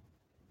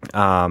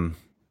 Yeah,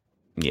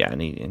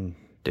 and he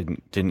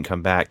didn't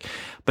come back.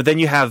 But then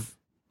you have,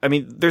 I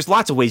mean, there's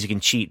lots of ways you can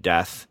cheat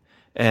death,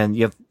 and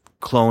you have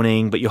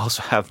cloning, but you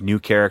also have new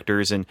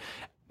characters. And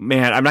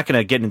man, I'm not going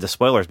to get into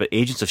spoilers, but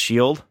Agents of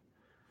S.H.I.E.L.D.,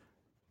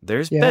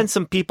 there's been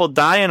some people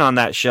dying on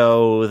that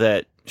show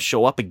that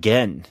show up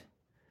again,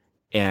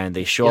 and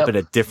they show up in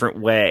a different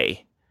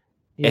way.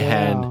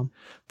 And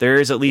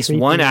there's at least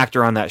one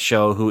actor on that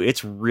show who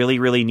it's really,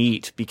 really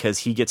neat because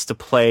he gets to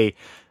play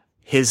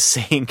his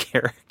same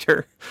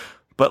character,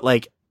 but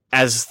like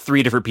as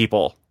 3 different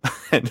people.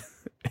 And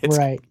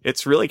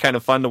it's really kind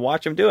of fun to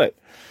watch him do it.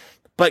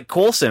 But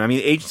Coulson, I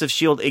mean, Agents of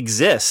S.H.I.E.L.D.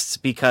 exists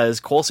because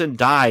Coulson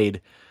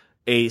died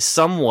a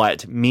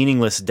somewhat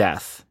meaningless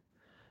death.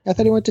 I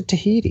thought he went to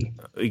Tahiti.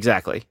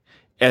 Exactly.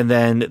 And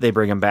then they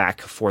bring him back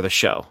for the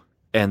show.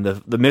 And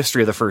the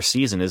mystery of the first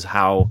season is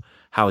how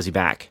is he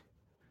back?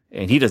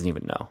 And he doesn't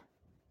even know.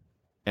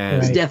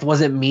 And his death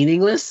wasn't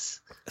meaningless?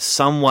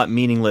 Somewhat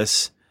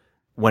meaningless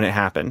when it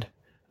happened.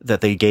 That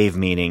they gave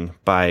meaning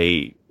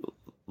by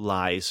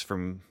lies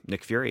from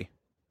Nick Fury.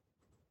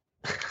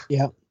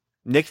 Yeah.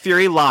 Nick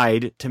Fury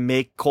lied to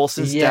make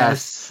Coulson's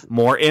death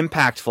more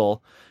impactful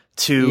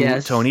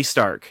to Tony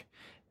Stark.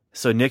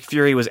 So Nick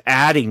Fury was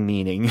adding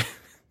meaning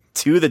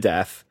to the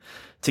death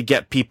to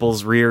get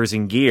people's rears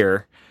in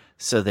gear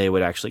so they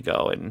would actually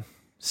go and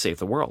save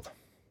the world.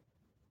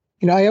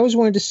 You know, I always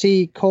wanted to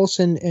see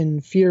Coulson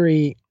and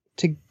Fury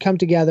to come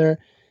together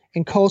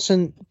and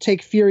Coulson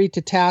take Fury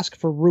to task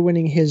for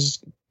ruining his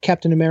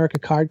Captain America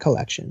card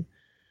collection.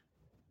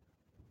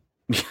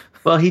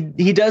 Well, he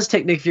does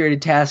take Nick Fury to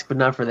task, but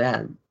not for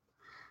that.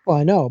 Well,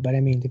 I know, but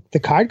I mean the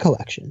card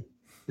collection.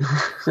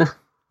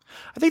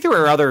 I think there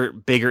were other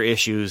bigger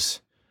issues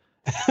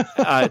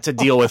to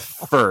deal with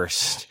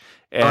first.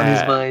 On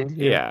his mind.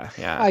 Yeah.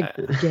 I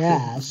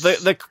guess.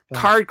 The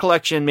card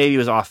collection maybe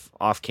was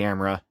off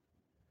camera.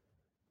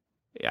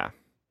 Yeah.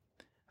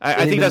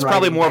 I think that's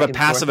probably more of a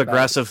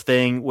passive-aggressive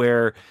thing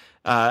where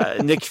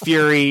Nick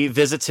Fury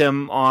visits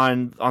him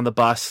on the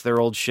bus, their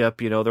old ship,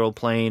 their old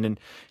plane, and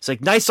it's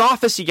like, nice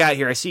office you got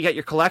here. I see you got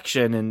your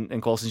collection.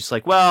 And Coulson's just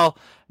like, well,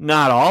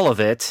 not all of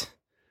it.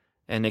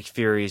 And Nick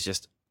Fury's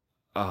just,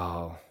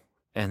 oh.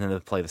 And then they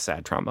play the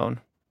sad trombone.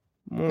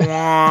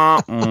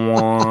 Mwah,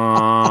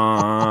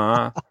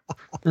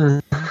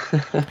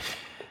 mwah.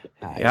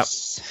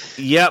 Nice.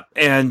 Yep.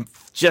 And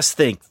just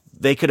think,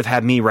 they could have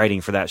had me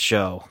writing for that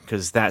show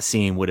because that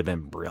scene would have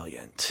been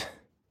brilliant.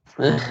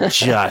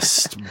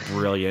 Just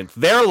brilliant.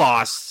 Their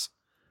loss.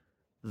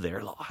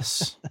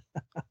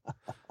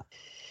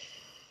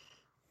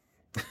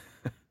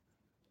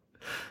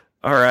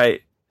 All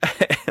right.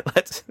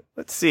 Let's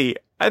see.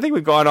 I think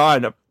we've gone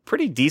on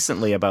pretty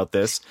decently about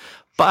this,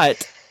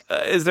 but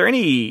is there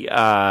any,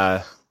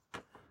 I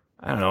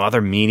don't know,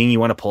 other meaning you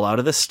want to pull out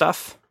of this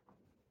stuff?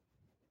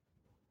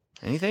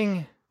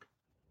 Anything?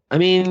 I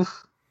mean,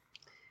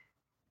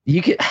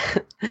 you could.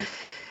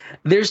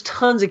 There's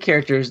tons of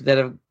characters that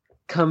have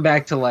come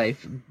back to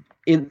life,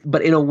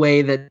 but in a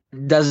way that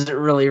doesn't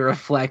really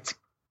reflect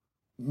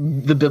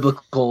the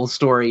biblical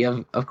story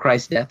of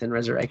Christ's death and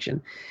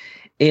resurrection.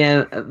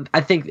 And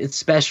I think it's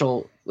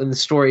special when the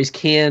stories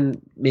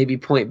can maybe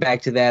point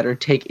back to that or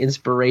take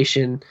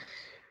inspiration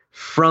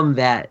from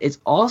that. It's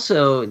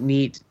also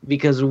neat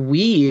because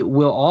we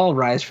will all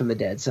rise from the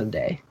dead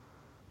someday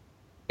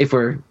if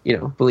we're,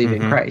 believe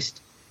in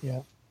Christ.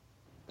 Yeah.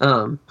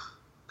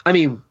 I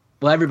mean,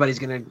 well, everybody's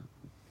going to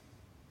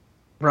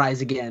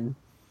rise again,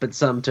 but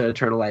some to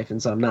eternal life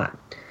and some not.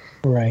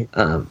 Right.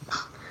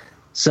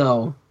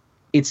 So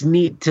it's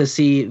neat to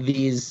see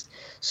these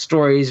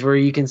stories where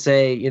you can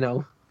say,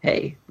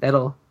 hey,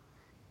 that'll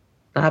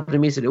happen to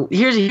me. So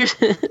here's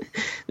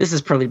this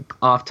is probably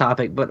off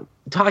topic, but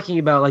talking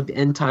about like the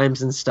end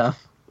times and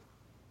stuff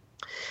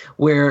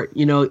where,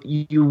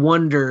 you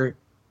wonder,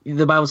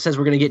 the Bible says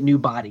we're going to get new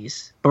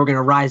bodies, but we're going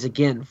to rise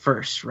again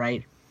first,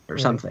 right? Or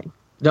something.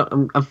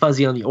 I'm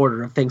fuzzy on the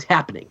order of things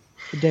happening.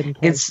 The dead in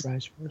Christ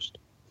rise first.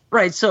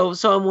 Right. So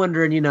I'm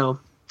wondering,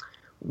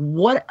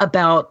 what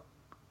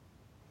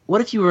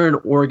if you were an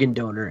organ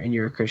donor and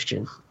you're a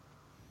Christian?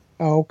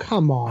 Oh,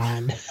 come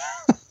on.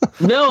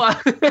 No.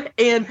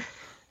 And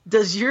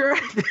does your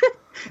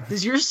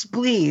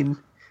spleen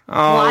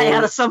fly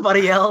out of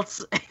somebody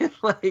else and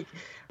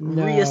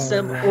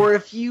reassemble? Or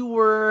if you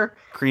were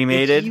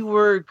cremated,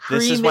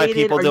 this is why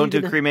people don't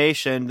do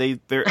cremation.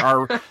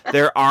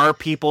 There are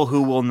people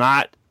who will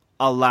not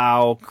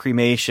allow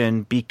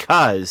cremation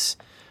because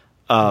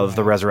of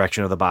the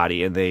resurrection of the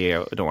body, and they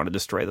don't want to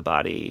destroy the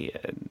body.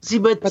 See,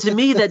 but to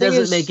me, that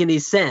doesn't make any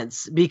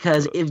sense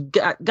because if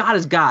God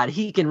is God,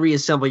 He can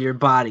reassemble your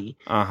body.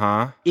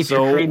 If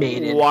you're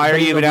cremated, why are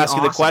you even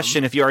asking the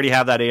question if you already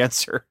have that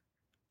answer?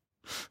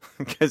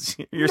 Because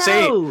you're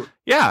saying,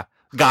 yeah,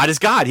 God is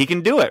God. He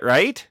can do it,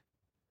 right?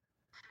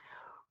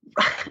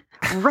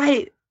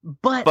 Right.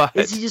 But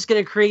is He just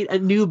going to create a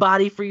new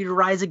body for you to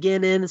rise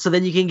again in so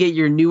then you can get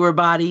your newer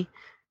body?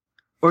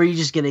 Or are you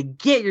just going to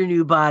get your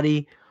new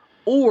body?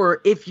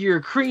 Or if you're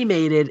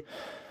cremated,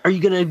 is it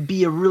going to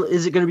be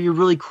a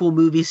really cool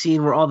movie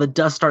scene where all the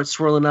dust starts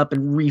swirling up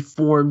and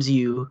reforms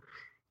you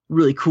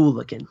really cool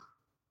looking?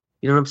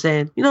 You know what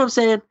I'm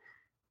saying?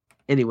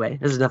 Anyway,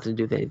 this has nothing to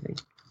do with anything.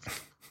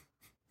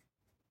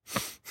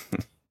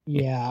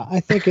 Yeah,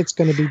 I think it's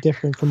going to be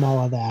different from all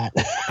of that.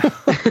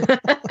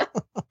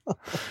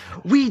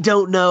 We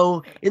don't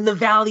know. In the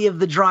Valley of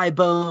the Dry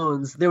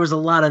Bones, there was a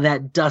lot of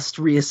that dust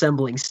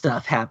reassembling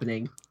stuff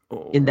happening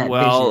in that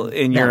vision.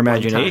 In your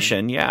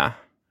imagination, yeah.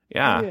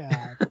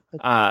 Yeah.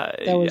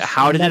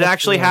 How did it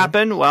actually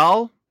happen?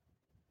 Well,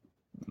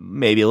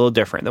 maybe a little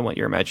different than what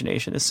your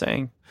imagination is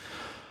saying.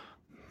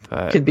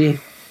 But, could be.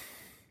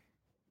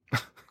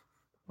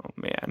 Oh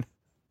man.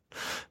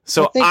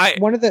 So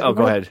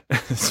go ahead.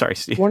 Sorry,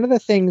 Steve. One of the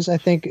things I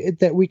think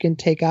that we can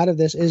take out of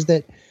this is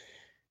that,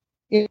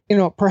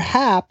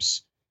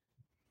 perhaps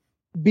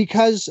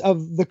because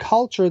of the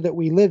culture that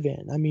we live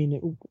in, I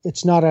mean,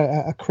 it's not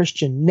a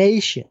Christian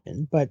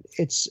nation, but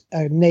it's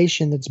a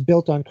nation that's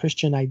built on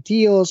Christian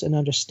ideals and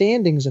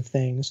understandings of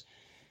things.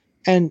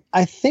 And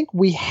I think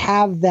we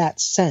have that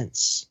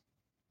sense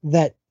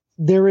that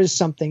there is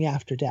something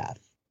after death.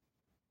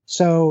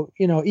 So,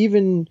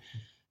 even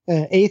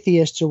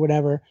atheists or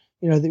whatever,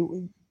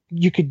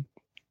 you could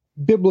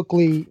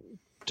biblically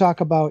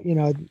talk about,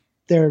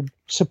 they're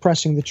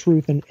suppressing the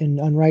truth and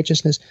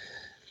unrighteousness.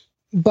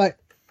 But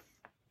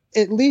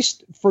at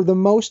least for the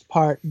most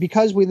part,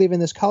 because we live in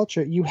this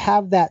culture, you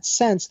have that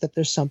sense that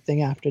there's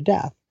something after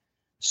death.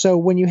 So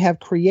when you have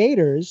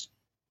creators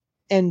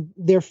and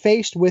they're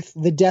faced with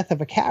the death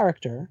of a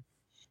character,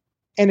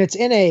 and it's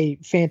in a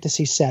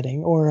fantasy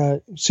setting or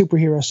a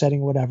superhero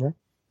setting, whatever,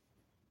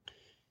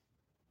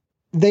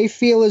 they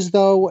feel as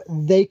though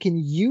they can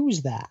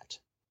use that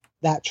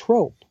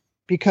trope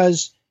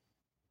because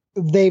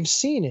they've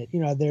seen it.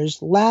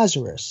 There's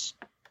Lazarus.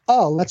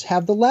 Oh, let's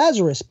have the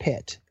Lazarus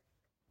pit,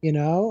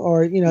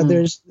 or,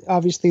 there's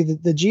obviously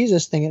the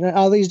Jesus thing and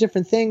all these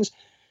different things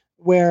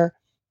where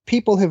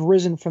people have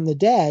risen from the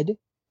dead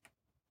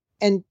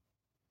and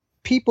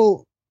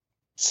people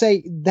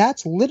say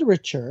that's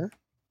literature.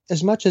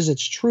 As much as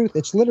it's truth,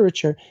 it's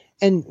literature,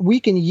 and we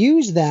can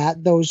use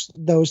those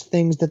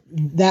things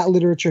that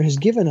literature has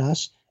given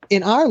us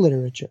in our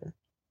literature.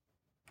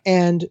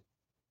 And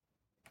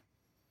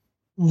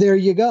there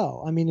you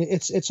go. I mean,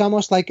 it's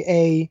almost like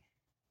a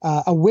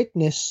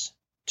witness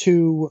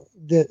to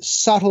the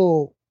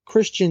subtle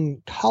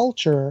Christian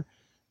culture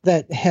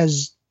that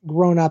has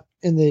grown up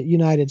in the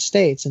United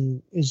States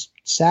and is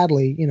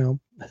sadly, on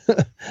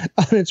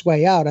its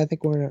way out. I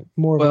think we're in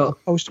more of a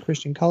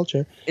post-Christian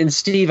culture. And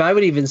Steve, I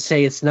would even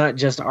say it's not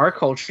just our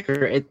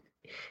culture.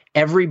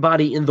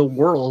 Everybody in the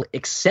world,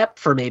 except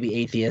for maybe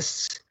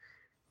atheists,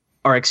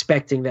 are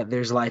expecting that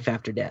there's life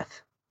after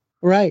death.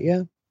 Right.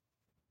 Yeah.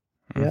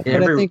 Yeah.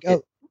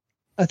 But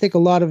I think a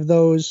lot of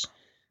those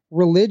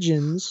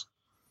religions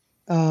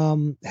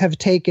have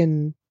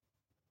taken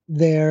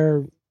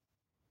their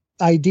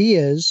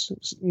ideas,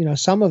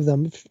 some of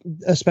them,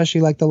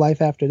 especially like the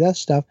life after death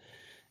stuff,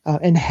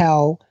 and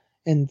hell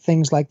and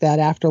things like that,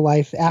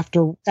 afterlife,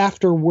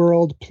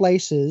 afterworld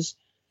places,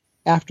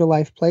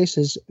 afterlife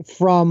places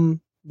from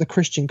the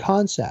Christian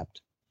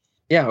concept.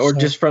 Yeah, or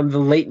just from the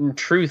latent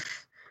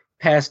truth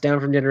passed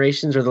down from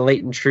generations, or the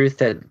latent truth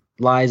that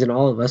lies in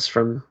all of us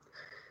from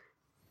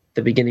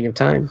the beginning of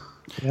time.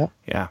 Yeah.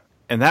 Yeah.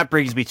 And that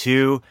brings me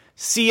to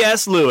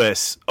C.S.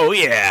 Lewis. Oh,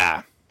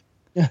 yeah.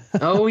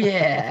 Oh,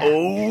 yeah.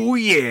 Oh,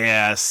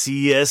 yeah.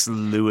 C.S.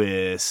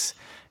 Lewis.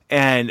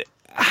 And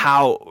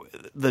how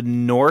the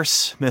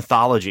Norse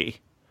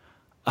mythology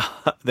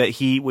that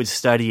he was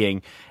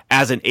studying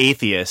as an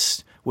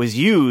atheist was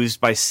used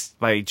by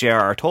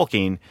J.R.R.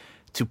 Tolkien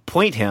to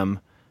point him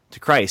to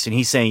Christ. And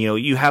he's saying,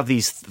 you have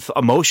these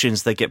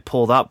emotions that get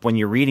pulled up when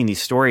you're reading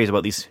these stories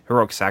about these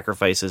heroic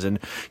sacrifices and,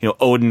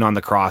 Odin on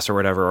the cross or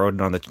whatever,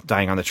 Odin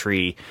dying on the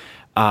tree.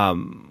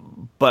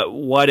 But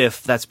what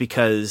if that's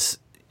because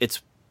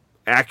it's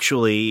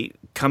actually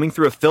coming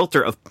through a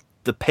filter of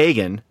the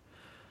pagan,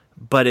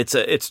 but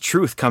it's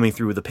truth coming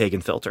through the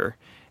pagan filter,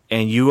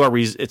 and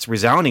it's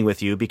resounding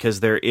with you because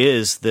there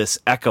is this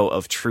echo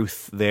of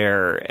truth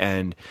there.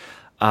 And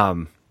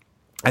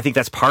I think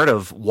that's part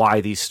of why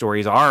these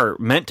stories are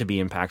meant to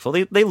be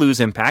impactful. They lose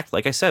impact,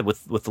 like I said,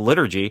 with the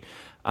liturgy.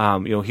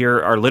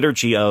 Here our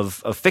liturgy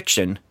of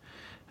fiction,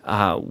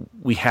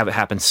 we have it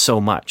happen so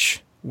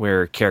much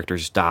where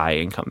characters die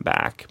and come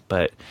back.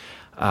 But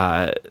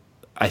I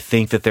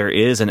think that there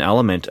is an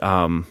element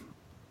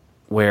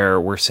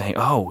where we're saying,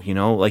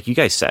 like you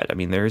guys said, I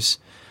mean,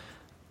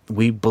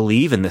 we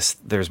believe in this.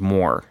 There's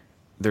more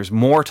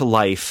to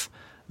life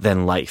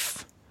than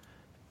life.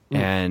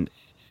 And,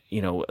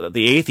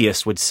 the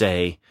atheist would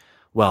say,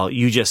 well,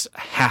 you just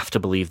have to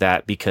believe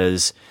that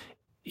because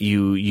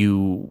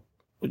you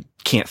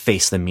can't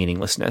face the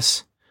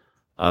meaninglessness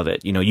of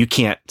it. You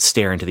can't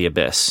stare into the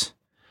abyss,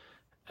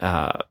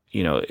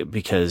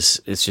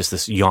 because it's just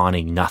this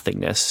yawning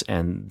nothingness,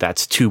 and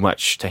that's too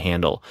much to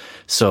handle.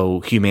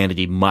 So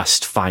humanity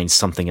must find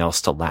something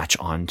else to latch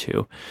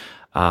onto.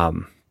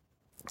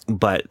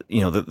 But,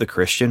 the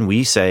Christian,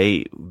 we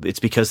say it's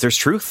because there's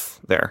truth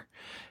there.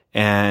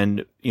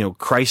 And,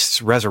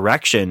 Christ's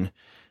resurrection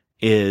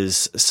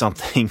is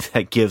something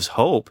that gives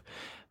hope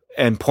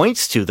and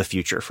points to the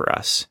future for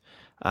us.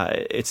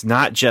 It's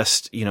not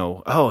just,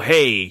 oh,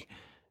 hey,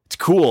 it's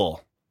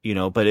cool,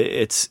 but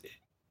it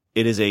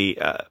is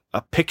a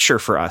picture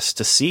for us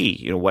to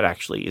see, what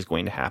actually is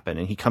going to happen.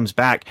 And he comes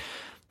back.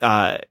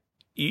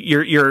 We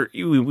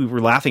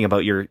were laughing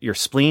about your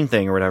spleen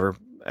thing or whatever,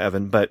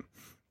 Evan, but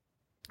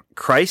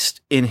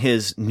Christ in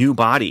his new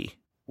body,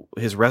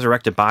 his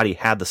resurrected body,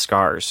 had the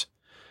scars,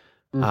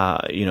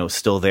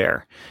 still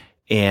there,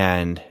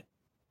 and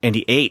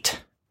he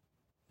ate,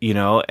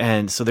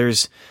 and so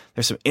there's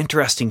some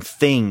interesting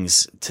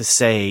things to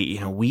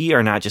say. We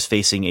are not just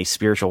facing a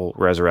spiritual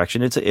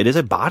resurrection; it is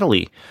a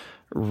bodily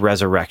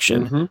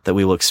resurrection that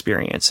we will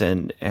experience,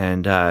 and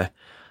I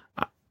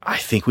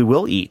think we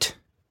will eat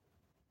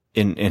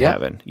in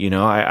heaven.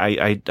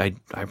 I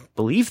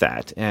believe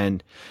that,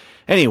 and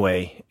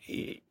anyway.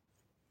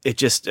 It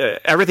just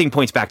everything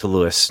points back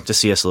to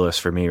C.S. Lewis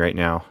for me right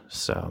now.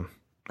 So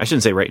I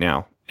shouldn't say right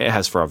now. It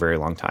has for a very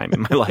long time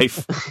in my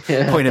life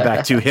pointed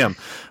back to him.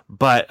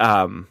 But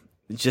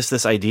just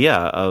this idea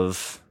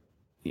of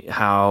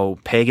how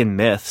pagan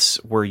myths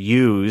were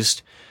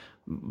used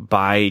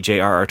by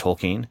J.R.R.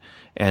 Tolkien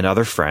and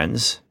other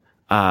friends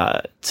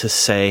to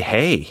say,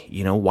 hey,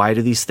 why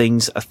do these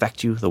things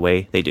affect you the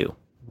way they do?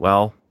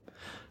 Well,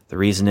 the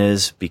reason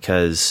is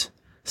because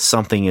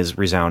something is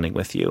resounding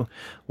with you,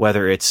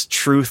 whether it's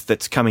truth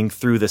that's coming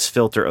through this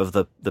filter of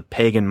the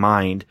pagan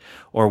mind,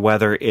 or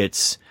whether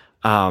it's,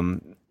 a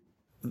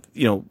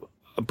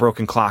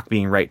broken clock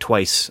being right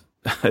twice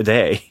a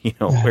day,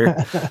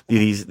 where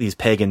these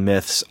pagan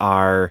myths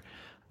are,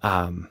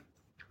 not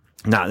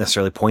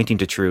necessarily pointing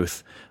to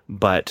truth,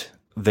 but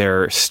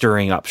they're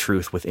stirring up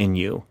truth within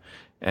you.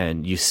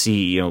 And you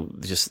see,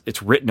 just,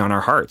 it's written on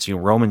our hearts.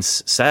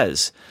 Romans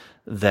says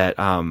that,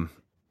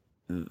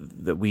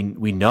 that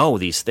we know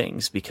these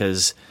things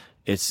because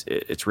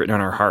it's written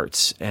on our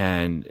hearts,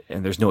 and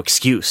there's no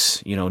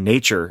excuse.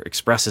 Nature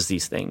expresses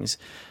these things,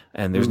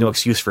 and there's no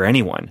excuse for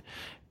anyone.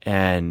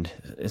 And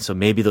so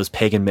maybe those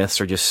pagan myths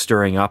are just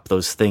stirring up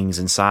those things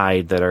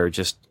inside that are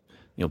just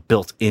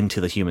built into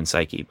the human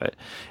psyche. But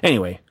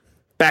anyway,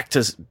 back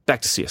to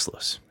C.S.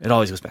 Lewis. It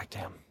always goes back to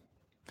him.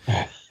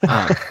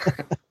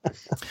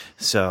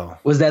 So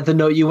was that the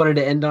note you wanted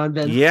to end on,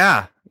 Ben?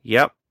 Yeah.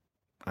 Yep.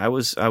 I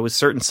was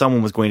certain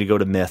someone was going to go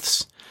to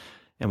myths,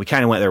 and we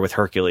kind of went there with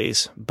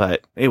Hercules,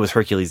 but it was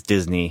Hercules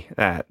Disney.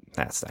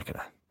 That's not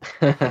gonna.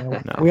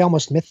 No. We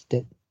almost mythed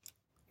it.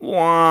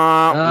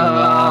 Wah,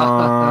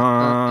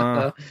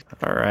 wah.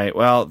 All right.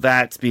 Well,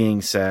 that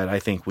being said, I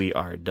think we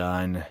are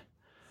done.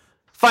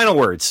 Final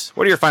words.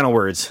 What are your final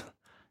words,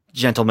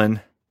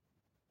 gentlemen?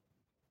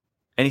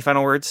 Any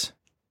final words?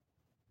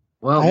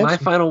 Well, my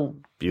final.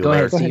 Bueller. Go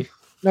ahead, Steve.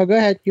 No, go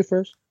ahead. You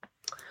first.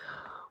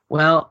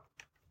 Well,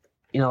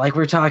 like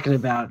we're talking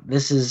about,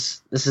 this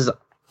is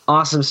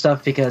awesome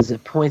stuff because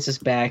it points us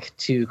back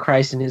to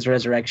Christ and his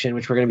resurrection,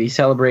 which we're going to be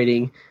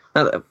celebrating.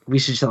 Not that we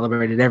should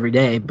celebrate it every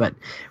day, but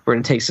we're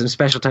going to take some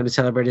special time to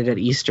celebrate it at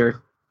Easter.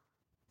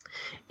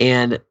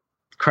 And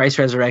Christ's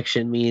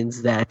resurrection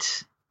means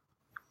that,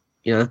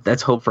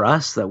 that's hope for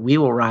us, that we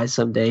will rise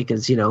someday,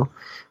 because,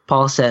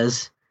 Paul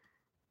says,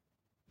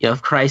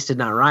 if Christ did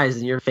not rise,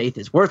 then your faith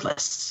is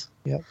worthless.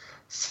 Yep.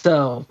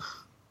 So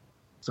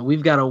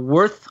we've got a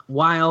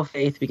worthwhile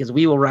faith because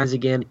we will rise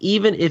again,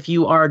 even if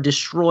you are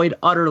destroyed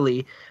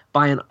utterly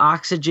by an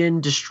oxygen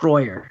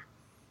destroyer.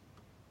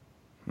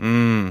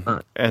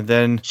 And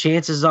then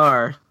chances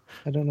are,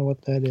 I don't know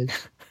what that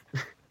is.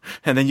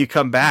 And then you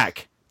come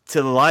back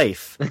to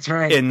life. That's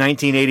right. In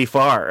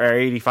 1984 or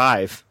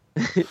 85.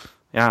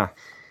 Yeah.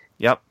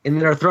 Yep. And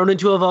then are thrown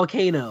into a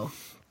volcano.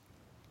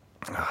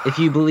 If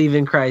you believe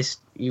in Christ,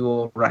 you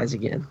will rise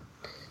again.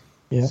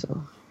 Yeah.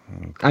 So,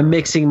 I'm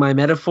mixing my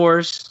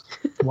metaphors.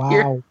 Wow.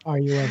 Here. Are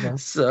you ever?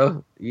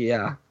 So,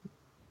 yeah.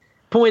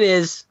 Point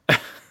is,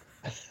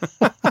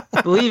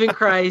 believe in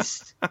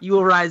Christ, you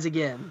will rise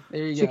again.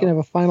 There you So go. you can have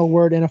a final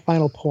word and a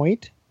final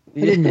point.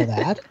 I didn't know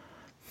that.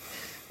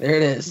 There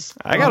it is.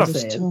 I got All I'm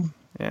saying.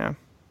 Yeah.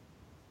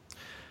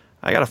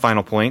 I got a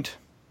final point.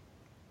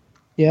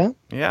 Yeah?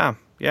 Yeah.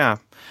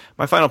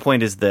 My final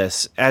point is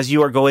this. As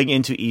you are going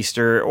into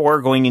Easter,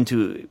 or going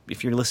into,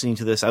 if you're listening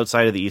to this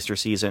outside of the Easter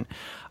season,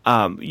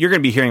 you're going to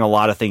be hearing a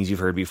lot of things you've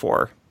heard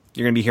before.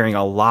 You're going to be hearing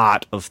a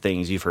lot of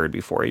things you've heard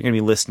before. You're going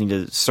to be listening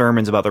to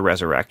sermons about the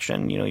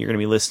resurrection. You're going to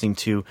be listening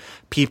to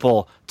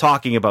people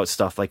talking about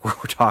stuff like what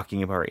we're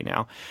talking about right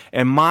now.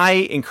 And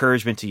my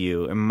encouragement to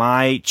you, and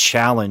my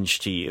challenge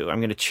to you, I'm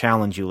going to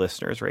challenge you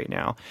listeners right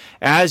now,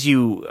 as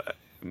you...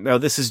 Now,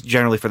 this is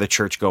generally for the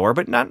churchgoer,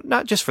 but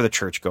not just for the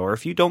churchgoer.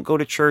 If you don't go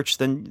to church,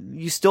 then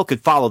you still could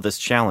follow this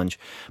challenge.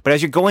 But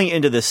as you're going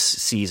into this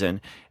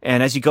season,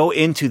 and as you go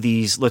into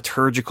these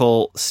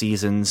liturgical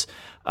seasons,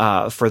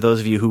 for those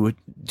of you who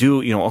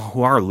do,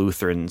 who are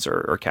Lutherans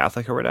or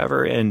Catholic or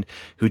whatever, and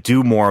who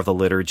do more of the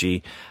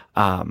liturgy,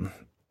 the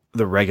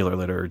regular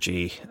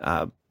liturgy,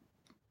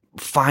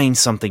 find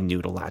something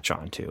new to latch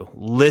onto.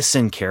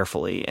 Listen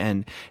carefully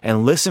and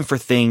listen for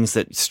things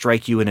that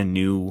strike you in a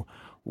new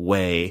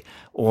way,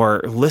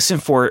 or listen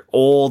for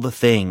old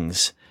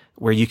things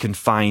where you can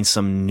find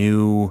some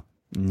new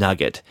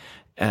nugget.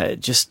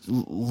 Just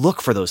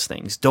look for those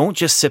things. Don't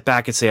just sit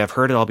back and say, I've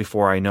heard it all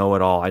before. I know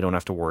it all. I don't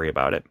have to worry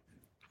about it.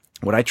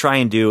 What I try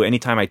and do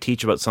anytime I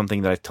teach about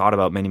something that I've taught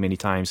about many, many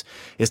times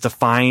is to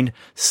find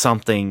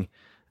something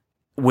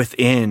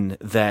within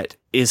that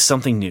is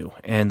something new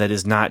and that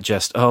is not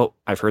just, oh,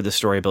 I've heard this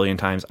story a billion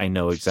times. I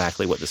know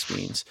exactly what this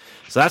means.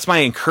 So that's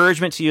my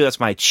encouragement to you. That's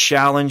my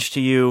challenge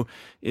to you,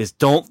 is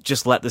don't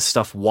just let this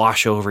stuff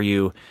wash over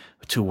you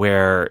to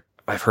where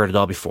I've heard it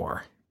all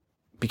before,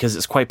 because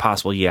it's quite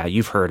possible. Yeah,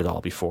 you've heard it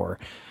all before,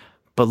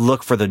 but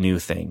look for the new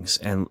things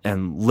and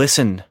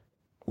listen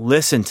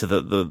to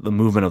the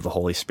movement of the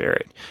Holy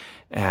Spirit,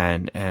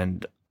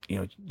 and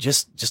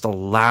just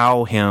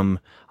allow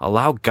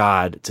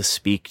God to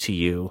speak to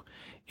you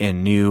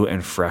in new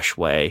and fresh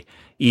way,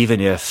 even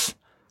if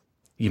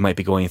you might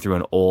be going through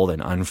an old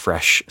and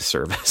unfresh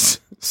service.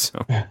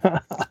 So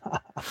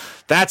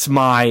that's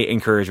my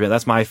encouragement.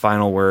 That's my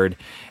final word.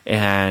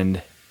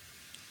 And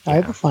I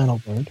have a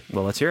final word.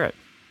 Well, let's hear it.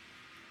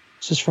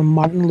 This is from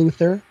Martin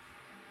Luther.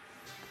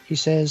 He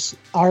says,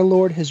 our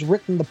Lord has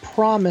written the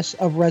promise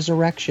of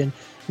resurrection,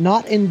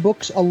 not in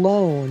books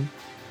alone,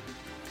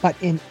 but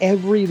in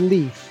every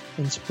leaf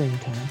in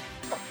springtime.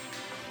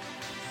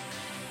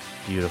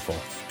 Beautiful.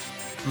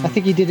 I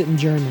think he did it in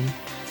German,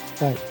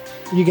 but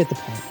you get the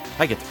point.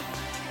 I get the point.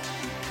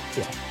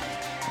 Yeah.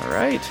 All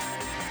right.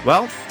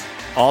 Well,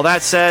 all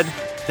that said,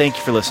 thank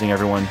you for listening,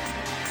 everyone.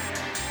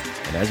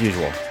 And as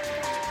usual,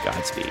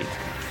 Godspeed.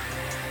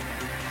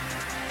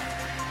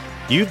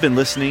 You've been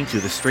listening to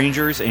the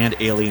Strangers and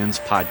Aliens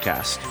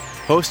podcast,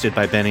 hosted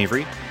by Ben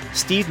Avery,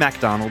 Steve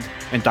MacDonald,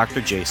 and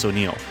Dr. Jace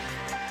O'Neill.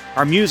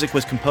 Our music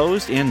was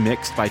composed and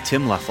mixed by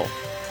Tim Leffel.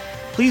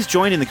 Please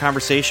join in the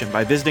conversation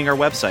by visiting our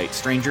website,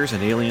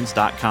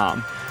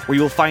 strangersandaliens.com, where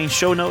you will find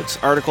show notes,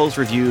 articles,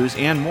 reviews,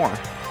 and more.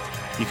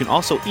 You can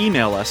also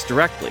email us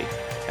directly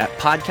at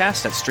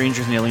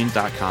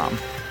podcast@strangersandaliens.com,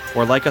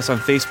 or like us on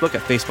Facebook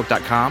at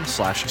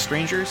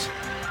facebook.com/strangers,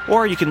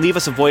 or you can leave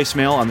us a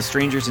voicemail on the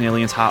Strangers and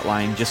Aliens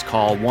hotline. Just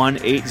call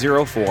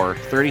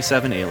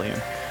 1-804-37-ALIEN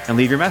and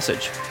leave your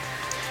message.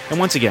 And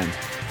once again,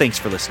 thanks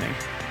for listening.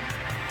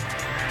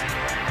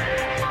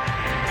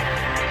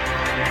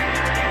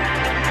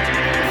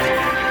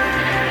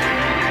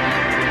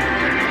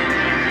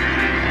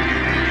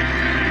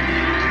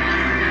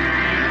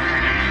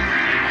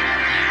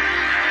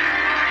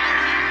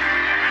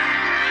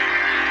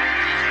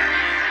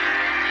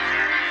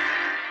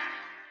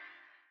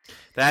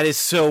 That is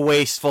so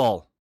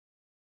wasteful.